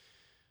being,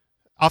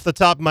 off the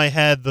top of my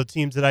head, the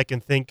teams that I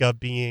can think of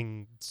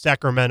being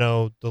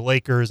Sacramento, the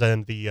Lakers,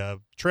 and the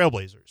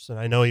Trailblazers. And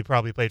I know he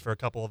probably played for a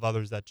couple of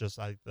others that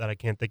I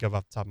can't think of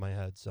off the top of my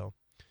head. So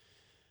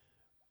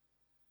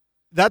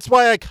that's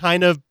why I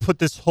kind of put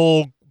this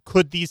whole,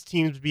 could these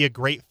teams be a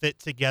great fit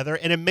together?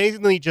 And it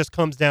mainly just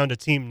comes down to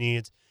team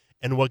needs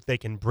and what they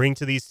can bring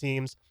to these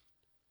teams.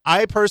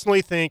 I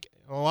personally think,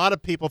 a lot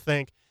of people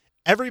think,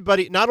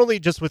 everybody, not only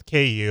just with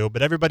KU,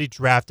 but everybody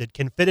drafted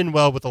can fit in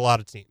well with a lot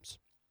of teams.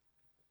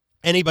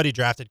 Anybody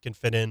drafted can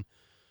fit in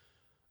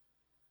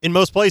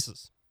most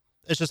places.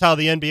 It's just how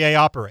the NBA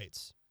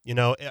operates.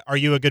 Are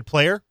you a good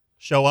player?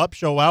 Show up,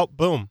 show out,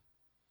 boom.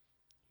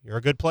 You're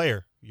a good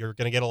player. You're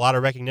going to get a lot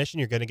of recognition.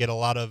 You're going to get a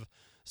lot of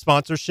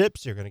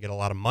sponsorships. You're going to get a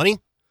lot of money,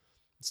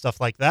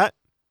 stuff like that,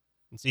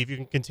 and see if you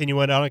can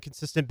continue it on a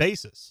consistent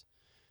basis.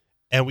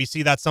 And we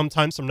see that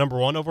sometimes some number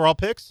 1 overall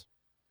picks.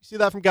 You see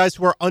that from guys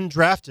who are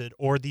undrafted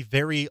or the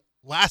very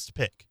last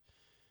pick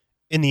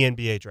in the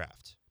NBA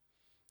draft.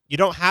 You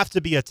don't have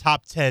to be a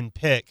top 10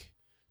 pick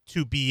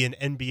to be an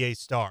NBA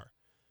star.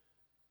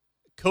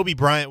 Kobe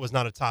Bryant was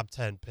not a top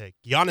 10 pick.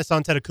 Giannis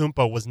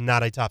Antetokounmpo was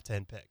not a top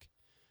 10 pick.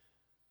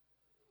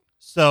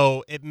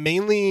 So it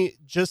mainly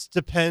just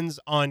depends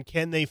on,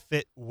 can they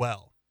fit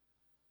well?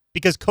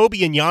 Because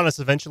Kobe and Giannis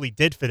eventually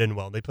did fit in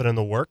well. They put in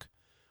the work,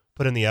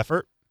 put in the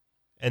effort,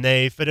 and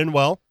they fit in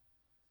well,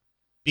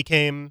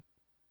 became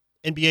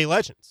NBA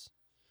legends.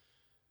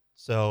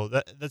 So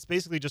that's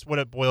basically just what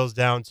it boils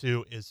down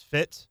to, is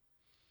fit.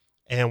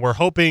 And we're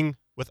hoping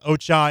with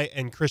Ochai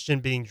and Christian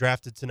being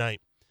drafted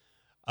tonight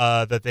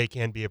that they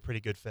can be a pretty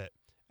good fit.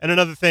 And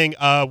another thing,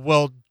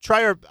 we'll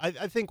try I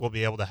think we'll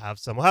be able to have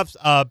some. We'll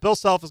have Bill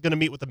Self is going to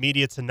meet with the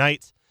media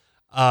tonight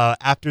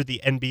after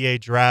the NBA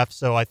draft.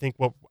 So I think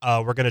we're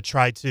going to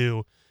try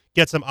to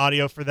get some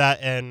audio for that.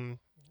 And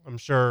I'm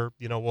sure,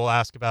 we'll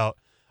ask about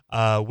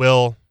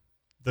will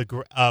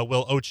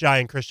Ochai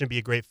and Christian be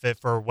a great fit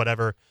for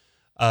whatever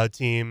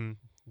team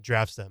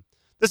drafts them.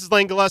 This is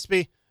Lane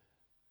Gillespie.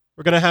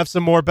 We're going to have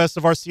some more Best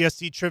of our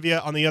CST trivia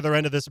on the other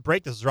end of this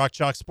break. This is Rock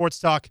Chalk Sports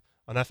Talk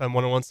on FM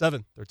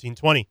 1017,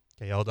 1320,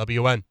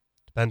 KLWN.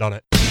 Depend on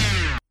it.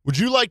 Would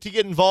you like to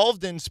get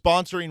involved in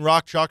sponsoring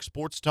Rock Chalk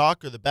Sports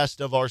Talk or the Best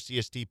of our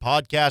CST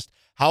podcast?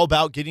 How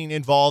about getting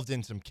involved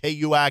in some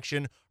KU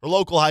action or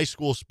local high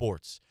school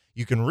sports?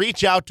 You can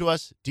reach out to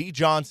us,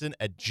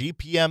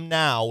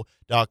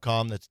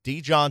 djohnson@gpmnow.com. That's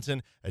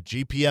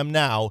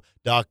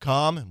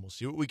djohnson@gpmnow.com, and we'll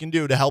see what we can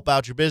do to help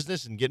out your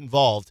business and get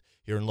involved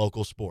here in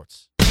local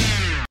sports.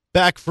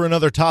 Back for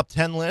another top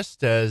 10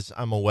 list as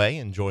I'm away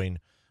enjoying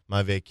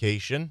my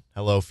vacation.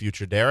 Hello,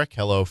 future Derek.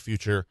 Hello,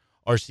 future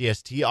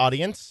RCST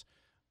audience.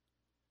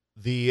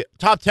 The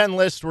top 10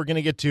 list we're going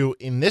to get to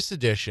in this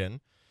edition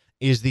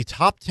is the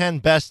top 10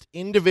 best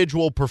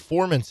individual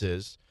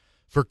performances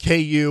for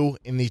KU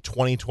in the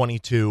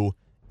 2022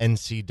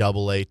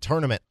 NCAA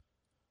tournament.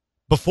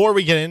 Before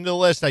we get into the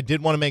list, I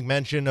did want to make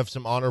mention of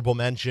some honorable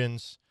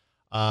mentions.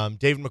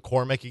 David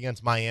McCormick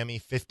against Miami,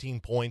 15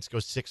 points,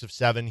 goes 6 of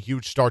 7.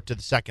 Huge start to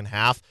the second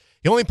half.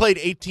 He only played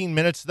 18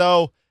 minutes,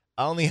 though.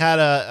 I only had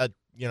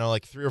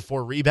like 3 or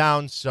 4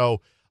 rebounds, so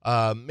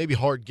maybe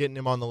hard getting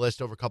him on the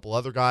list over a couple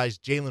other guys.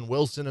 Jalen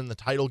Wilson in the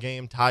title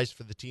game ties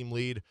for the team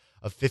lead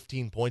of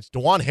 15 points.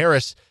 DeJuan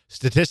Harris,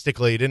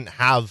 statistically, didn't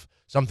have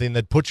something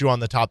that put you on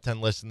the top 10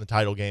 list in the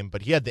title game,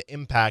 but he had the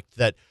impact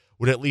that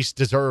would at least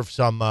deserve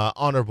some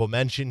honorable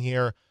mention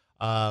here.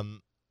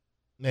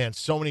 Man,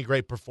 so many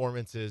great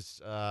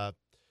performances.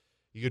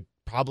 You could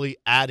probably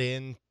add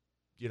in,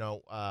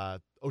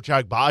 Ochai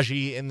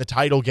Agbaji in the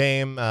title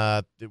game.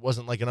 It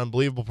wasn't like an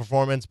unbelievable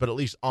performance, but at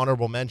least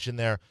honorable mention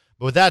there.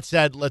 But with that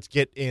said, let's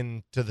get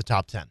into the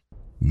top 10.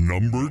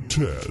 Number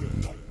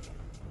 10.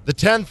 The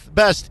 10th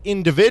best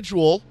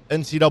individual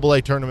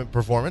NCAA tournament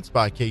performance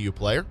by KU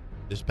player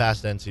this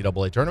past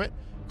NCAA tournament.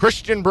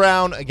 Christian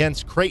Braun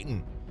against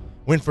Creighton.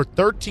 Went for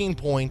 13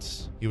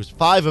 points. He was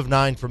 5 of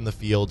 9 from the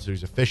field, so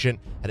he's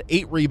efficient. Had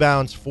 8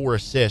 rebounds, 4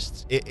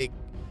 assists. It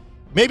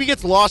maybe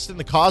gets lost in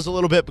the cause a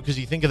little bit because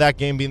you think of that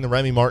game being the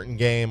Remy Martin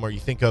game, or you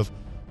think of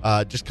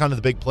just kind of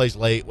the big plays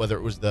late, whether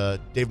it was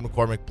the David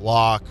McCormick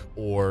block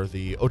or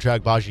the Ochai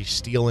Agbaji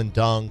steal and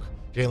dunk,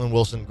 Jalen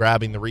Wilson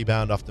grabbing the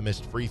rebound off the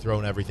missed free throw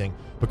and everything.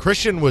 But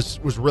Christian was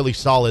really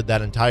solid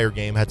that entire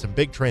game, had some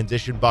big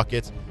transition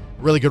buckets,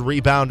 really good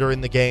rebounder in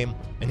the game,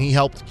 and he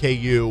helped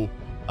KU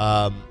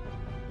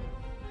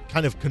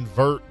kind of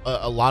convert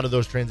a lot of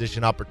those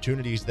transition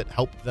opportunities that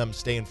helped them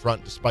stay in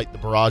front despite the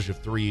barrage of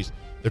threes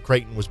that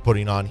Creighton was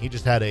putting on. He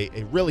just had a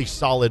really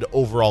solid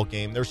overall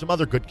game. There's some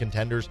other good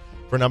contenders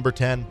for number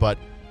 10, but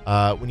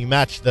when you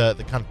match the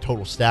kind of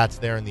total stats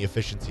there and the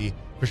efficiency,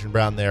 Christian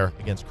Braun there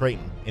against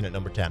Creighton in at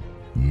number 10.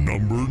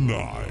 Number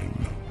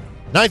 9.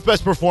 Ninth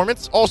best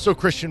performance, also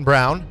Christian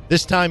Braun,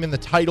 this time in the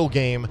title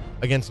game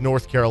against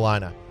North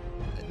Carolina.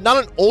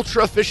 Not an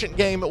ultra-efficient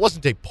game. It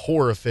wasn't a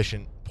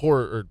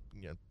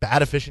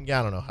bad efficient game.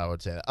 I don't know how I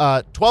would say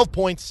that. 12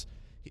 points,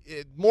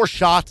 more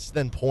shots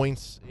than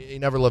points. You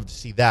never love to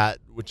see that,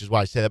 which is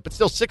why I say that. But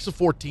still, 6 of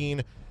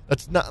 14.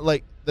 That's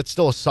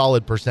still a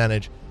solid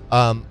percentage.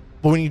 But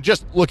when you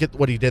just look at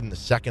what he did in the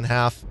second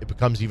half, it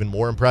becomes even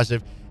more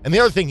impressive. And the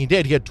other thing he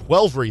did, he had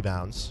 12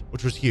 rebounds,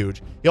 which was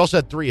huge. He also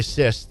had 3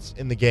 assists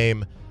in the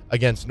game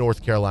against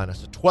North Carolina.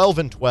 So 12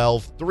 and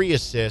 12, 3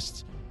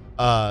 assists.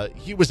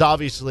 He was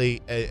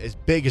obviously as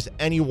big as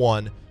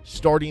anyone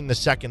starting the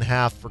second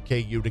half for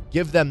KU to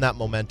give them that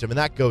momentum, and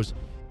that goes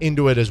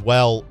into it as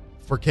well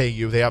for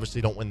KU. They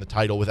obviously don't win the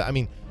title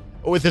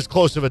with as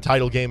close of a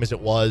title game as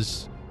it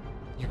was.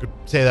 You could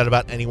say that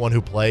about anyone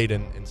who played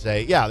and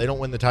say, yeah, they don't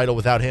win the title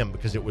without him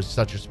because it was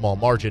such a small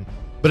margin.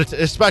 But it's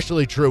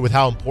especially true with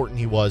how important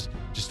he was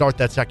to start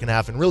that second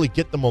half and really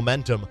get the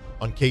momentum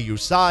on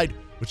KU's side,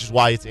 which is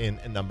why it's in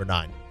at number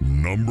 9.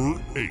 Number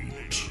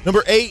 8.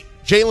 Number 8,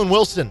 Jalen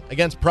Wilson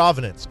against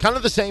Providence. Kind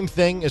of the same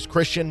thing as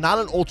Christian. Not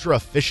an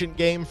ultra-efficient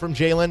game from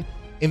Jalen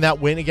in that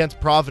win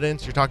against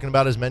Providence. You're talking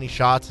about as many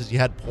shots as you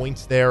had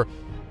points there.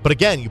 But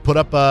again, you put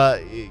up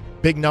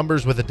big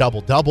numbers with a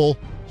double-double.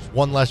 Just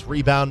 1 less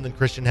rebound than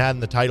Christian had in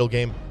the title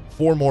game.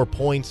 4 more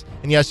points.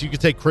 And yes, you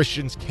could say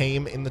Christian's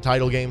came in the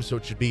title game, so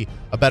it should be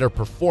a better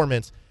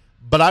performance.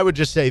 But I would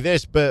just say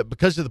this, but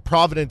because of the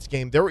Providence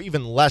game, there were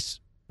even less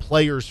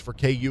players for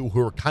KU who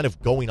were kind of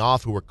going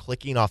off, who were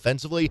clicking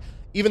offensively.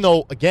 Even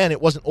though, again,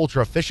 it wasn't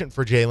ultra efficient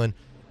for Jalen,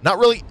 not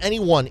really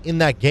anyone in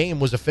that game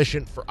was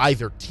efficient for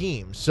either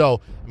team.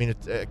 So, I mean,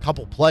 it's a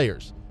couple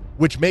players,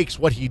 which makes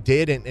what he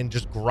did and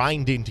just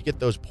grinding to get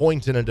those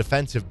points in a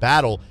defensive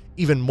battle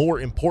even more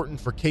important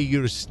for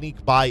KU to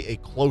sneak by a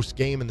close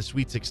game in the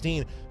Sweet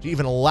 16 to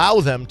even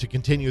allow them to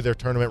continue their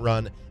tournament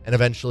run and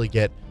eventually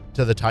get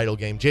to the title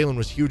game. Jalen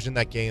was huge in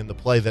that game. The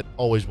play that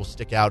always will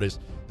stick out is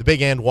the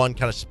big and one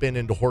kind of spin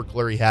into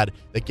Horkler he had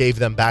that gave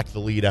them back the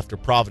lead after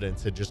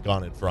Providence had just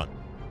gone in front.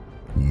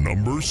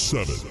 Number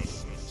 7.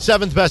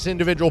 7th best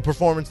individual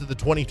performance of the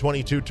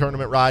 2022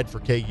 tournament ride for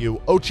KU.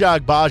 Ochai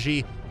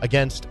Agbaji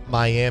against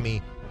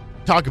Miami.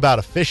 Talk about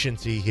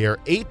efficiency here.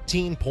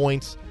 18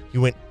 points. He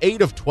went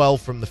 8 of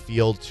 12 from the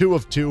field, 2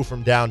 of 2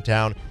 from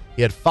downtown.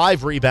 He had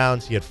 5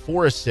 rebounds. He had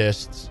 4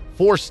 assists,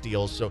 4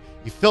 steals. So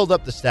he filled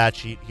up the stat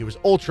sheet. He was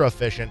ultra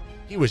efficient.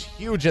 He was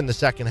huge in the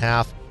second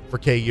half for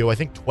KU. I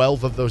think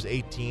 12 of those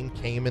 18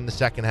 came in the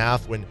second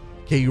half when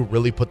KU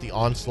really put the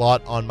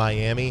onslaught on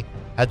Miami.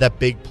 Had that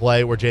big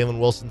play where Jalen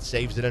Wilson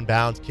saves it in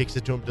bounds, kicks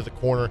it to him to the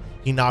corner.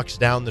 He knocks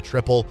down the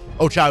triple.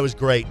 Ochai was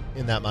great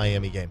in that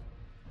Miami game.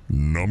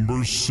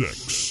 Number 6.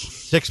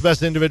 Sixth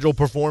best individual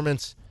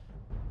performance.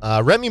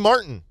 Remy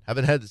Martin.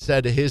 Haven't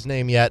said his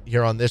name yet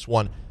here on this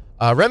one.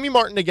 Remy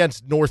Martin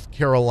against North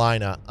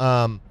Carolina.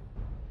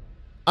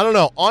 I don't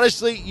know.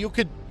 Honestly, you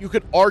could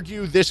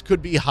argue this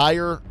could be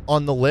higher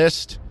on the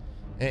list.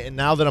 And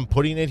now that I'm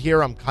putting it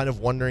here, I'm kind of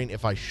wondering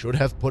if I should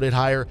have put it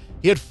higher.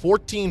 He had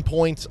 14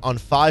 points on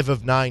 5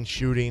 of 9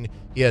 shooting.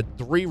 He had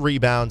 3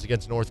 rebounds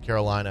against North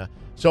Carolina.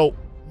 So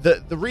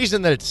the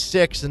reason that it's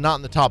 6 and not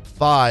in the top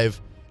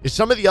 5 is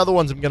some of the other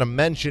ones I'm going to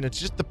mention, it's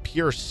just the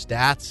pure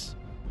stats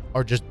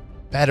are just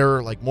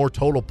better, like more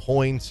total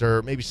points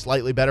or maybe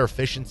slightly better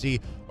efficiency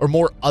or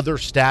more other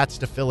stats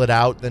to fill it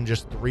out than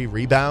just 3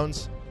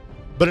 rebounds.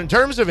 But in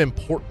terms of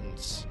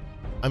importance,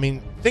 I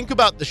mean, think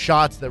about the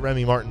shots that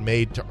Remy Martin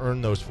made to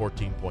earn those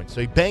 14 points.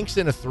 So he banks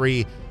in a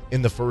 3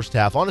 in the first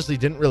half. Honestly,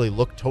 didn't really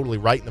look totally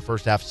right in the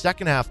first half.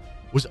 Second half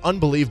was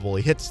unbelievable.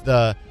 He hits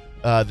the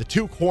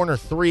 2 corner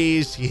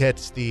threes. He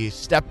hits the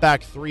step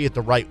back 3 at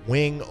the right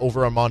wing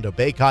over Armando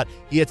Bacot.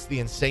 He hits the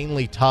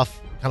insanely tough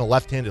kind of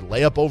left-handed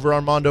layup over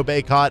Armando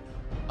Bacot.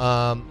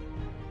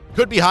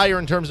 Could be higher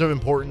in terms of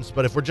importance,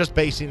 but if we're just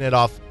basing it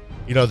off,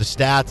 the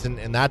stats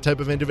and that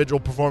type of individual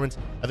performance,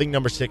 I think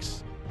number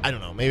 6, I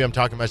don't know, maybe I'm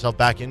talking myself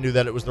back into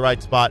that it was the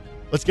right spot.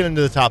 Let's get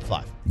into the top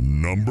 5.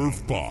 Number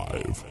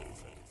 5.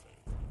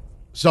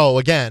 So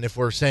again, if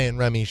we're saying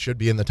Remy should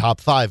be in the top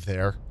 5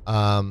 there,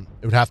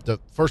 it would have to,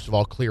 first of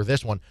all, clear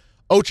this one.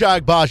 Ochai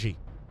Agbaji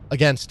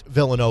against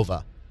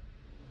Villanova.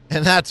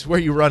 And that's where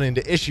you run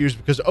into issues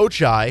because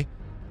Ochai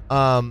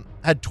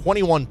had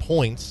 21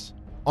 points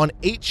on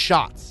 8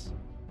 shots.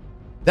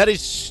 That is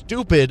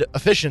stupid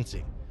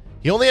efficiency.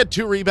 He only had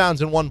 2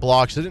 rebounds and 1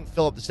 block, so didn't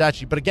fill up the stat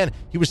sheet. But again,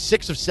 he was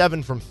 6 of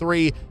 7 from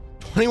 3,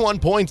 21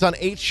 points on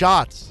 8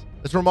 shots.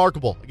 That's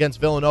remarkable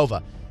against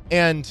Villanova.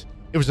 And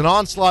it was an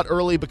onslaught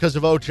early because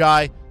of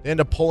Ochai. They end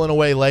up pulling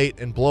away late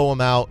and blow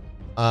him out.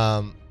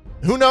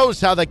 Who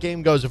knows how that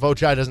game goes if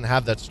Ochai doesn't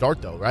have that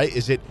start, though, right?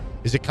 Is it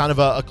kind of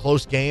a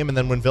close game, and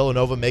then when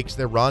Villanova makes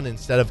their run,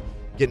 instead of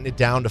getting it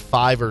down to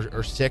 5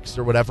 or 6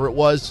 or whatever it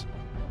was,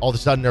 all of a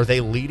sudden, are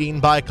they leading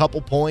by a couple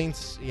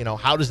points?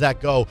 How does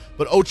that go?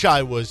 But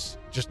Ochai was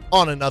just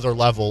on another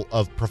level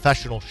of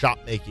professional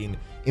shot making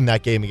in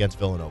that game against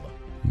Villanova.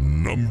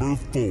 Number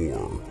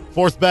 4.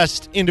 Fourth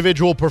best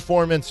individual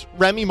performance,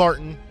 Remy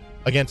Martin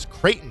against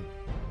Creighton.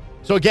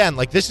 So again,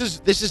 this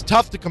is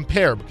tough to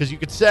compare because you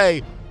could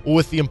say, well,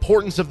 with the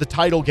importance of the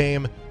title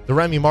game, the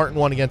Remy Martin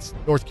one against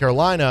North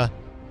Carolina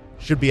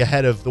should be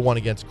ahead of the one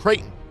against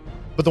Creighton.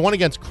 But the one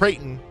against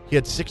Creighton, he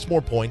had 6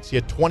 more points. He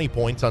had 20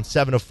 points on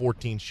 7 of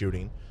 14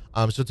 shooting.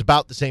 So it's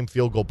about the same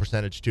field goal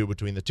percentage, too,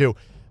 between the two.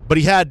 But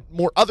he had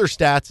more other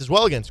stats as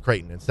well against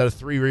Creighton. Instead of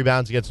 3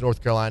 rebounds against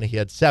North Carolina, he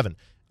had 7.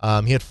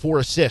 He had 4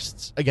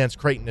 assists against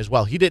Creighton as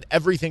well. He did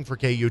everything for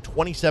KU,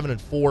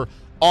 27-4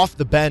 off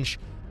the bench.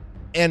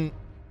 And,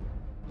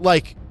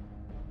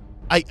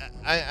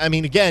 I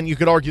mean, again, you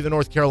could argue the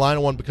North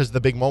Carolina one because of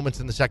the big moments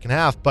in the second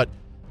half, but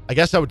I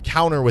guess I would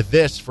counter with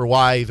this for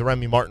why the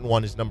Remy Martin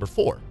one is number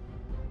 4.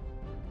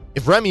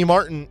 If Remy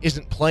Martin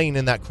isn't playing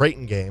in that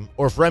Creighton game,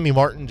 or if Remy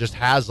Martin just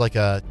has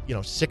a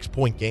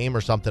 6-point game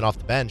or something off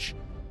the bench,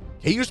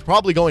 KU's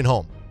probably going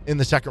home in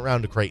the second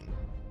round to Creighton.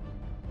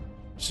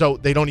 So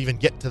they don't even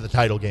get to the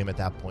title game at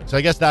that point. So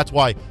I guess that's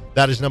why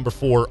that is number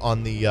 4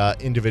 on the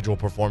individual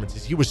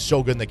performances. He was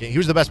so good in that game. He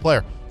was the best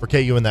player for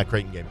KU in that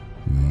Creighton game.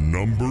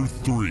 Number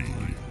 3.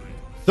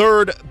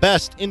 Third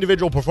best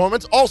individual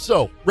performance,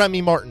 also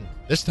Remy Martin,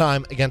 this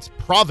time against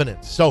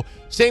Providence. So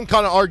same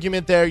kind of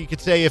argument there. You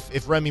could say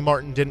if Remy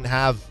Martin didn't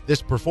have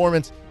this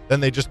performance, then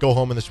they just go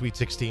home in the Sweet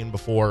 16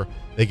 before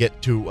they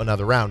get to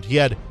another round. He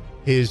had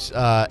his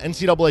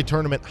NCAA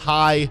tournament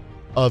high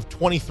of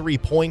 23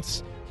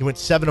 points. He went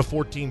 7 of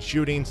 14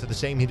 shooting, so the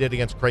same he did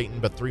against Creighton,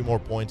 but 3 more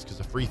points because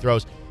of free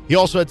throws. He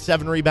also had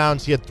 7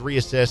 rebounds. He had 3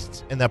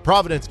 assists. And that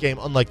Providence game,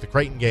 unlike the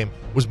Creighton game,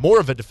 was more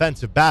of a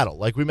defensive battle,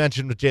 like we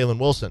mentioned with Jalen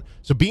Wilson.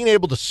 So being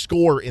able to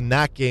score in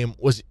that game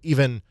was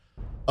even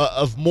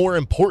of more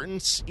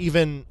importance,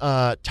 even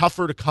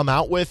tougher to come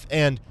out with.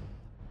 And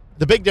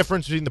the big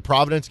difference between the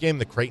Providence game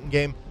and the Creighton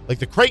game,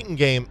 the Creighton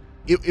game,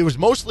 it was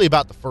mostly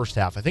about the first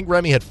half. I think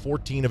Remy had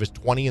 14 of his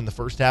 20 in the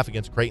first half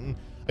against Creighton.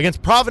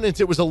 Against Providence,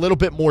 it was a little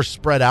bit more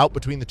spread out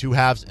between the two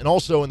halves. And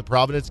also in the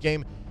Providence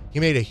game, he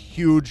made a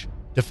huge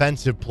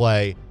defensive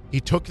play. He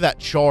took that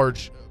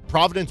charge.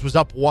 Providence was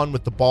up 1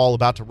 with the ball,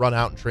 about to run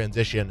out in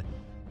transition.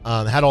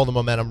 Had all the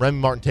momentum. Remy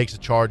Martin takes a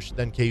charge.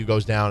 Then KU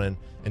goes down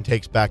and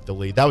takes back the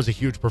lead. That was a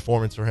huge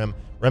performance for him.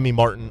 Remy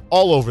Martin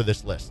all over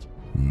this list.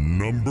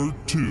 Number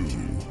 2.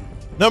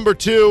 Number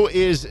 2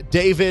 is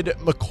David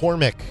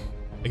McCormick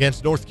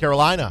against North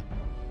Carolina.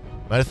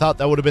 Might have thought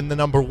that would have been the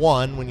number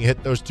 1 when you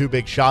hit those 2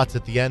 big shots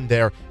at the end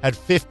there. Had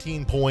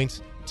 15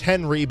 points,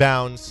 10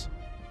 rebounds.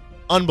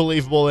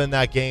 Unbelievable in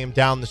that game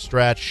down the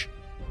stretch.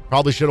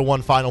 Probably should have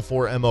won Final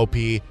Four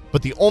MOP.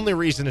 But the only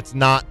reason it's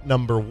not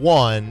number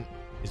 1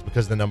 is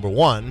because the number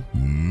 1...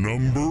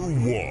 Number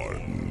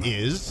 1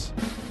 is...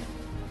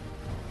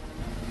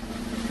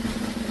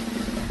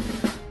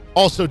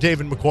 also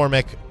David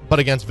McCormick, but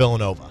against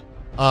Villanova.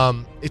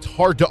 It's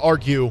hard to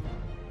argue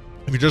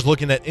if you're just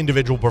looking at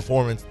individual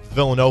performance. The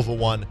Villanova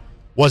one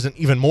wasn't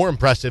even more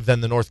impressive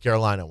than the North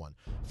Carolina one.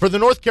 For the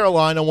North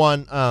Carolina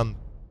one,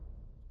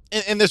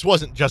 and this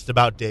wasn't just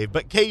about Dave,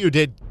 but KU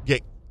did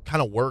get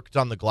kind of worked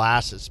on the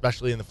glass,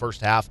 especially in the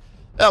first half.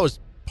 That was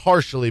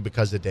partially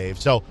because of Dave.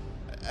 So,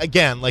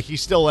 again, like, he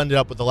still ended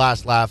up with the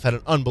last laugh, had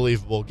an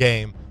unbelievable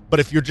game. But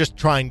if you're just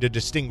trying to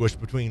distinguish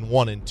between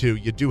 1 and 2,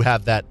 you do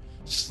have that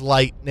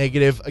slight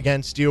negative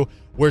against you.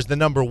 Whereas the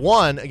number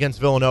 1 against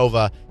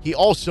Villanova, he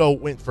also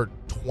went for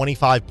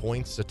 25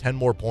 points, so 10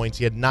 more points.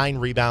 He had 9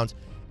 rebounds,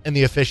 and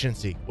the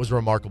efficiency was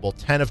remarkable.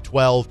 10 of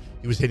 12.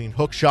 He was hitting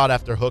hook shot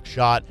after hook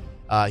shot.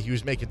 He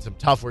was making some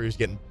tough where he was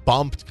getting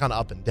bumped kind of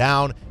up and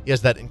down. He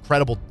has that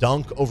incredible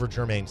dunk over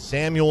Jermaine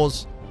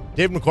Samuels.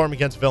 Dave McCormick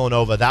against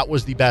Villanova, that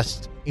was the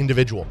best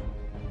individual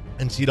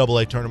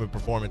NCAA tournament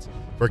performance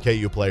for a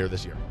KU player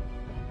this year.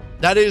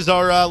 That is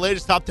our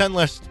latest top 10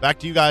 list. Back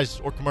to you guys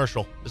or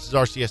commercial. This is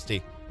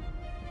RCST.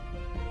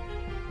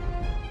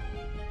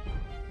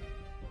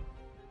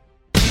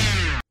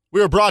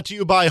 We are brought to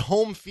you by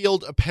Home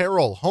Field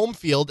Apparel. Home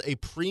Field, a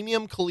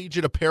premium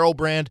collegiate apparel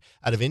brand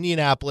out of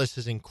Indianapolis,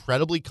 is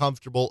incredibly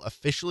comfortable,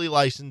 officially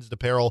licensed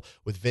apparel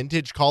with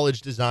vintage college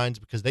designs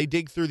because they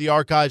dig through the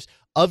archives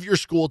of your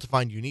school to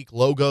find unique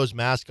logos,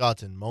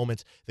 mascots, and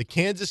moments. The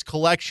Kansas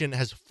collection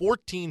has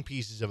 14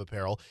 pieces of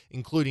apparel,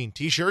 including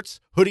t-shirts,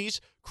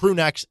 hoodies, crew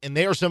necks, and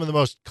they are some of the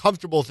most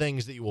comfortable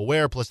things that you will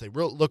wear. Plus, they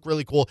look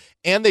really cool.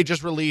 And they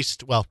just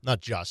released, well,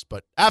 not just,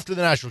 but after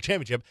the national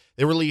championship,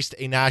 they released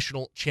a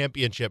national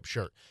championship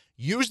shirt.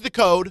 Use the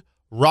code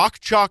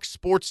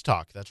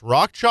RockChalkSportsTalk. That's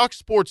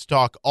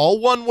RockChalkSportsTalk, all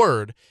one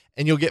word,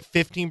 and you'll get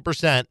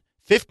 15%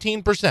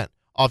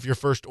 off your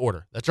first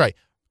order. That's right.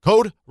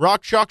 Code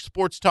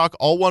RockChalkSportsTalk,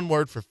 all one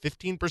word, for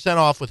 15%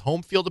 off with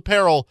Home Field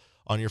Apparel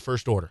on your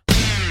first order.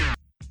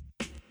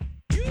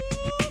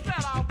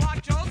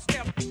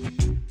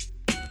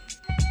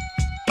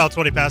 About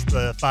 20 past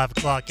the 5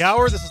 o'clock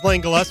hour. This is Lane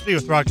Gillespie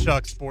with Rock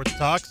Chalk Sports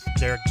Talks.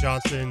 Derek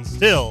Johnson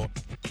still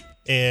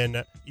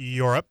in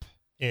Europe,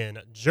 in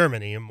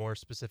Germany, more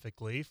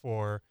specifically,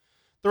 for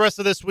the rest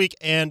of this week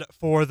and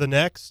for the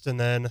next. And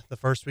then the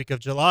first week of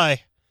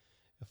July,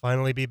 he'll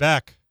finally be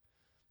back.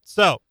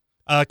 So,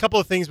 a couple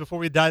of things before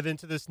we dive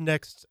into this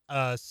next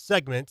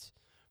segment.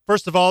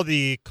 First of all,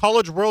 the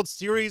College World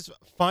Series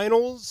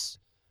finals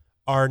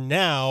are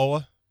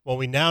now, well,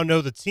 we now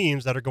know the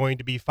teams that are going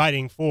to be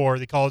fighting for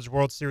the College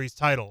World Series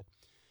title.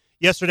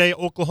 Yesterday,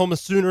 Oklahoma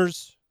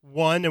Sooners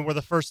won and were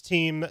the first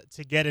team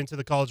to get into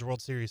the College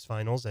World Series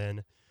finals.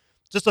 And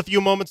just a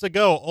few moments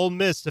ago, Ole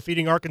Miss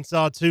defeating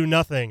Arkansas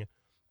 2-0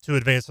 to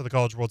advance to the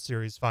College World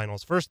Series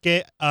finals. First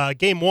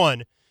game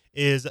 1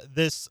 is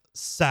this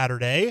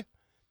Saturday.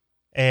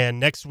 And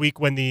next week,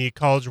 when the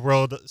College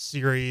World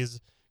Series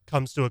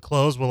comes to a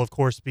close, we'll, of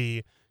course,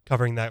 be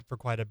covering that for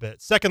quite a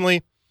bit.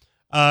 Secondly,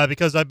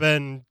 because I've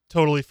been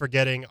totally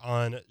forgetting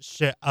on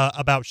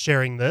about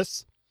sharing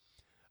this,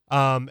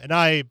 and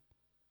I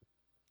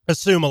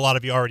assume a lot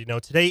of you already know,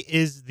 today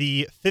is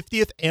the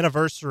 50th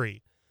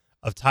anniversary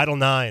of Title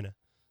IX.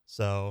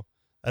 So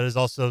that is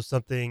also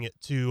something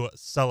to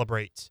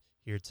celebrate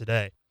here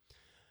today.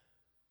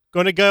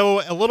 Going to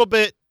go a little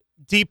bit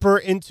deeper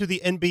into the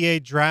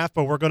NBA draft,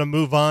 but we're going to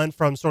move on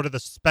from sort of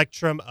the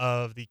spectrum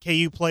of the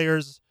KU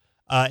players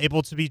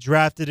able to be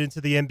drafted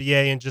into the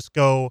NBA and just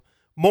go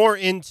more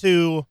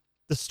into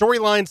the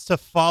storylines to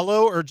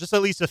follow, or just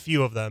at least a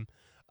few of them,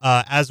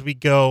 as we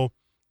go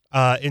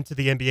into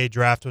the NBA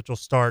draft, which will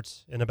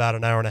start in about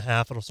an hour and a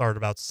half. It'll start at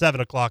about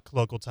 7 o'clock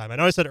local time. I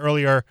know I said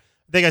earlier,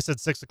 I think I said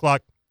 6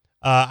 o'clock.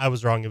 I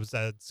was wrong. It's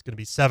going to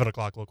be 7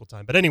 o'clock local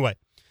time. But anyway,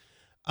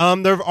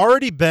 there have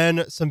already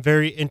been some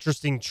very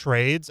interesting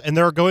trades, and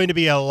there are going to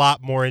be a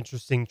lot more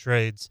interesting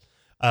trades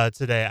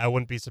today. I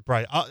wouldn't be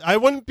surprised. I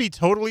wouldn't be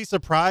totally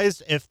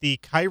surprised if the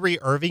Kyrie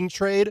Irving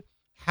trade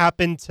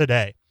happened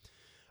today.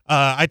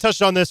 I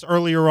touched on this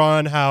earlier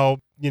on, how,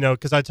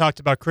 because I talked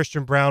about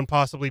Christian Brown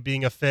possibly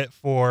being a fit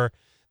for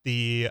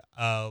the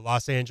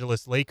Los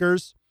Angeles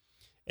Lakers,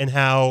 and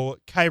how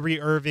Kyrie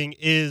Irving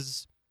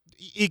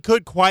he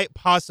could quite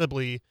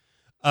possibly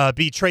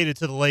be traded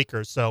to the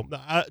Lakers. So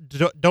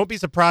don't be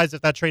surprised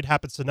if that trade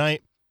happens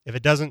tonight. If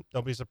it doesn't,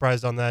 don't be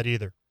surprised on that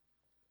either.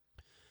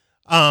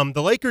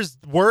 The Lakers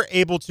were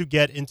able to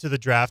get into the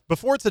draft.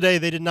 Before today,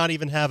 they did not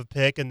even have a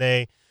pick, and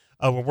they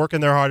were working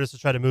their hardest to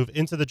try to move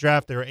into the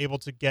draft. They were able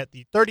to get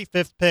the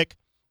 35th pick,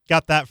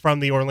 got that from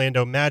the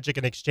Orlando Magic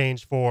in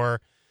exchange for,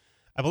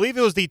 I believe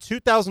it was the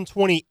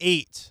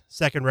 2028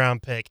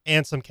 second-round pick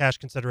and some cash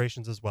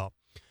considerations as well.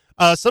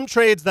 Some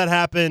trades that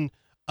happened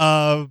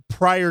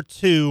prior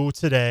to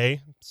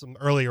today, some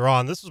earlier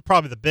on. This was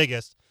probably the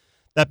biggest,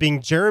 that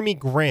being Jeremy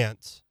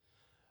Grant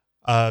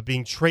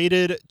being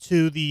traded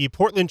to the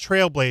Portland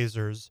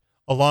Trailblazers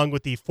along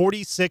with the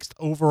 46th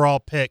overall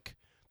pick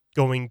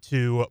going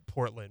to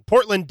Portland.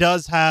 Portland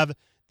does have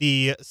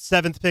the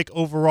 7th pick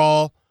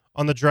overall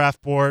on the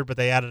draft board, but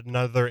they added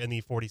another in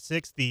the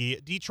 46th. The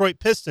Detroit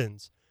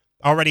Pistons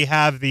already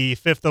have the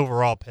 5th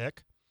overall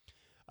pick,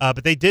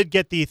 but they did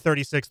get the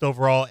 36th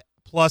overall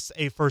plus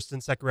a first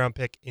and second round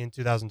pick in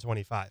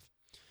 2025.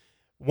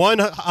 One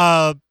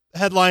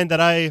headline that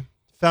I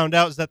found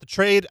out is that the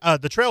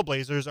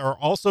Trailblazers are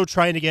also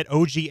trying to get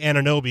OG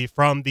Anunoby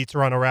from the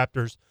Toronto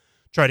Raptors,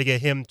 try to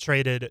get him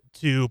traded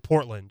to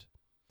Portland.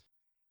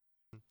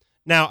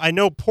 Now, I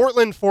know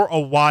Portland for a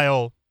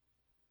while,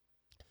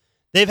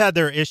 they've had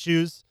their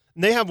issues,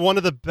 and they have one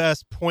of the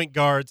best point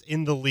guards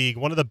in the league,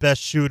 one of the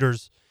best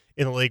shooters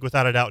in the league,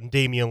 without a doubt, in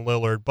Damian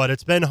Lillard. But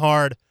it's been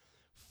hard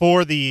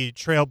for the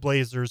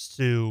Trailblazers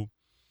to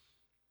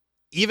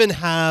even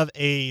have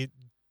a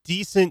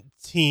decent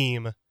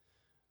team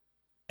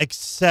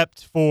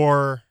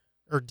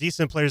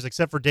decent players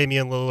except for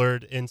Damian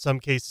Lillard, in some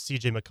cases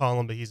CJ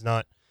McCollum, but he's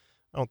not.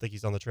 I don't think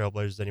he's on the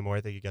Trailblazers anymore.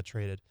 I think he got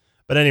traded.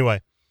 But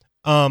anyway,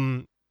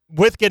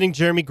 with getting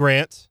Jeremy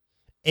Grant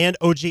and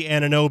OG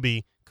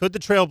Anunoby, could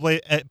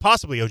the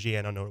possibly OG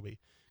Anunoby,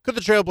 could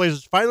the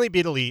Trailblazers finally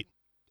beat elite,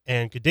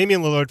 and could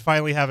Damian Lillard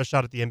finally have a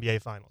shot at the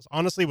NBA Finals?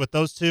 Honestly, with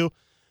those two,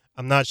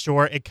 I'm not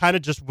sure. It kind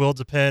of just will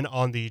depend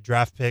on the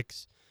draft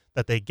picks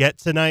that they get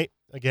tonight.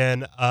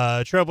 Again,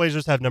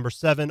 Trailblazers have number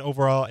 7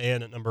 overall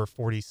and number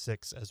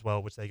 46 as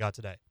well, which they got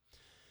today.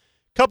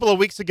 A couple of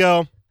weeks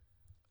ago,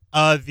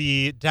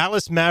 the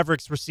Dallas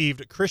Mavericks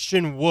received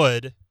Christian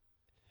Wood,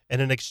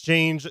 and in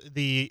exchange,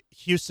 the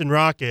Houston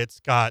Rockets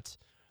got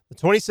the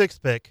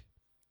 26th pick,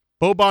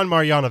 Boban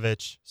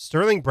Marjanovic,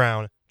 Sterling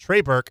Brown,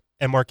 Trey Burke,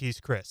 and Marquise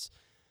Chris.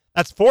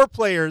 That's 4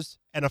 players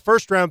and a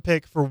first-round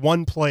pick for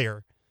 1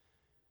 player,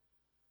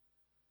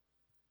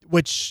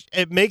 which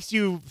it makes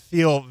you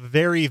feel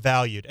very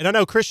valued. And I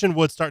know Christian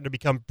Wood's starting to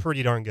become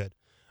pretty darn good.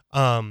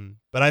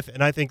 But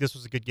I think this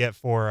was a good get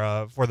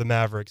for the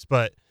Mavericks.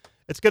 But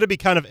it's going to be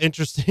kind of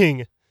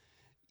interesting,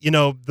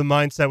 the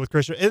mindset with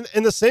Christian.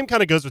 And the same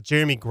kind of goes with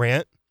Jeremy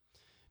Grant,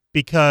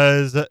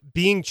 because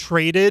being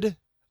traded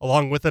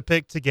along with a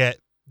pick to get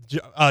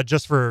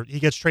he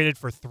gets traded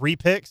for 3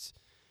 picks,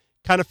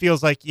 kind of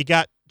feels like you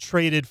got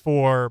traded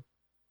for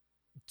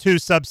 2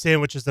 sub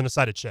sandwiches and a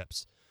side of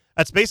chips.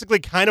 That's basically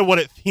kind of what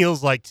it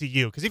feels like to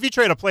you. Because if you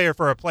trade a player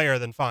for a player,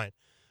 then fine.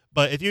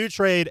 But if you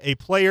trade a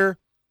player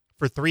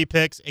for 3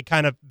 picks, it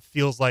kind of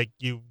feels like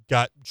you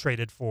got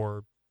traded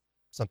for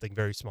something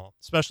very small,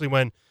 especially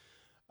when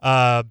 2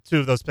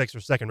 of those picks are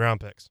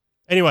second-round picks.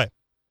 Anyway,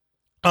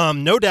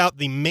 no doubt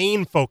the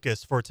main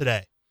focus for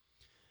today,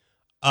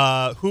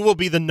 who will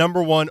be the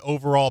number 1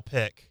 overall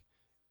pick?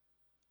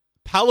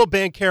 Paolo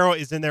Banchero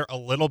is in there a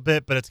little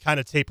bit, but it's kind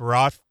of taper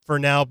off for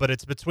now. But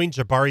it's between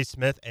Jabari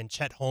Smith and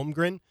Chet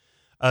Holmgren.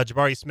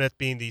 Jabari Smith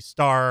being the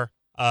star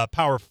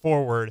power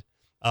forward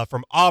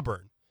from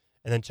Auburn,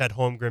 and then Chet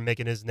Holmgren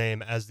making his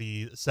name as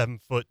the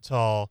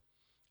 7-foot-tall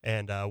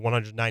and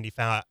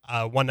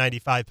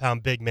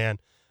 195-pound big man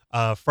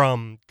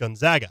from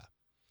Gonzaga.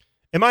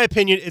 In my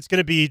opinion, it's going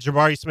to be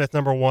Jabari Smith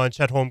number 1,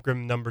 Chet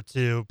Holmgren number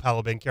 2,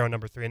 Paolo Banchero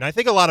number 3, and I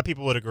think a lot of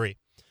people would agree.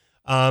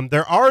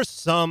 There are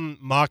some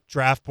mock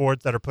draft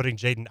boards that are putting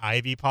Jaden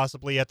Ivey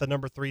possibly at the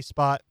number 3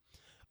 spot,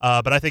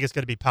 but I think it's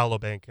going to be Paolo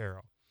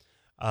Banchero.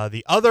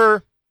 The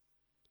other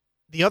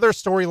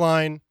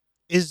storyline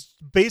is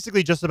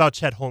basically just about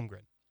Chet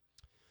Holmgren.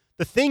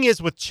 The thing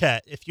is with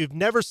Chet, if you've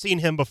never seen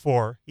him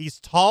before, he's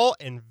tall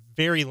and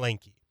very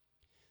lanky.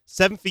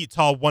 7 feet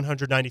tall,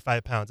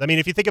 195 pounds. I mean,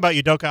 if you think about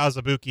Udoka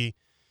Azubuike,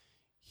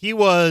 he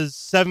was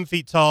 7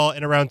 feet tall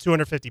and around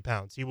 250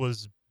 pounds. He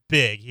was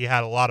big. He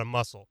had a lot of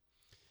muscle.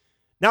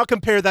 Now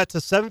compare that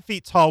to 7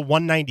 feet tall,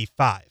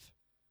 195.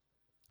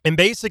 And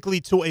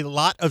basically to a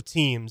lot of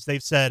teams,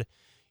 they've said,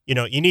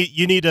 you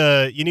need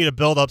to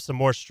build up some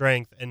more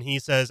strength. And he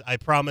says, I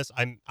promise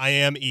I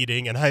am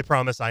eating, and I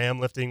promise I am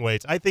lifting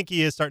weights. I think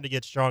he is starting to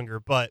get stronger,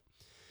 but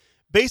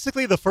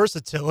basically the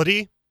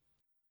versatility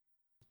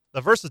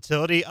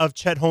of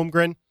Chet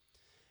Holmgren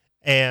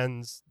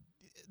and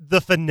the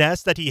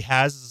finesse that he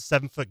has as a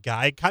 7-foot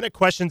guy kind of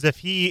questions if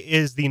he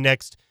is the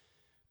next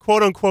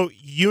quote unquote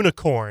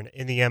unicorn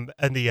in the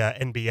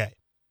NBA.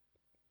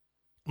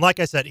 Like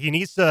I said, he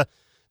needs to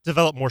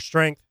develop more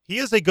strength. He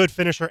is a good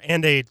finisher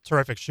and a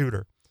terrific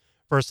shooter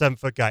for a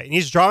 7-foot guy. And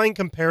he's drawing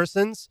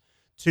comparisons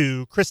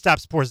to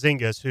Kristaps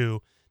Porzingis,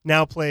 who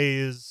now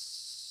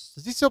plays...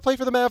 Does he still play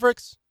for the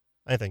Mavericks?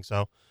 I think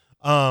so.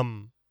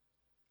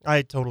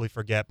 I totally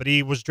forget. But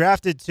he was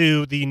drafted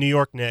to the New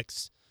York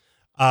Knicks.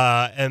 We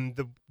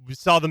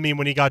saw the meme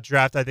when he got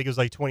drafted. I think it was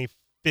like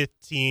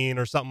 2015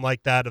 or something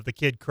like that, of the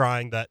kid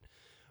crying that,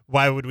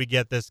 why would we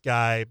get this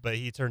guy? But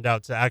he turned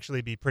out to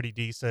actually be pretty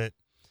decent.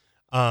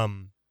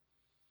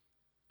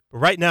 But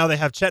right now they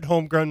have Chet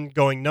Holmgren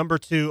going number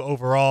 2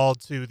 overall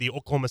to the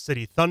Oklahoma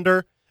City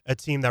Thunder, a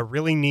team that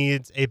really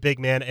needs a big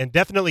man and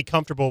definitely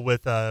comfortable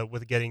with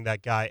getting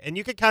that guy. And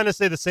you could kind of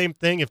say the same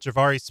thing if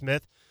Jabari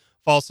Smith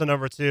falls to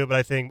number 2, but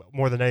I think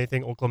more than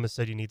anything, Oklahoma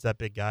City needs that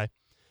big guy.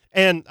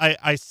 And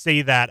I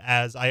say that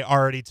as I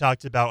already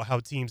talked about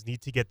how teams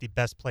need to get the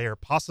best player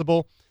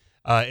possible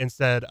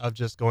instead of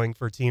just going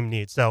for team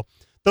needs. So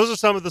those are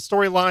some of the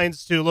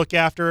storylines to look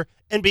after.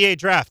 NBA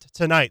draft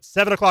tonight,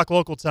 7 o'clock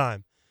local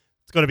time.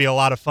 It's going to be a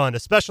lot of fun,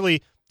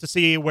 especially to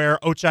see where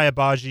Ochai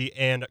Agbaji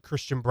and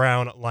Christian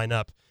Brown line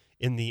up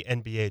in the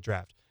NBA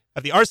draft.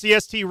 Have the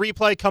RCST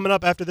replay coming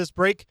up after this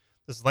break.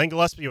 This is Lane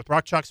Gillespie with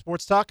Rock Chalk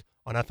Sports Talk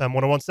on FM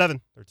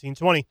 1017,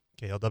 1320,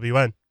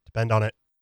 KLWN. Depend on it.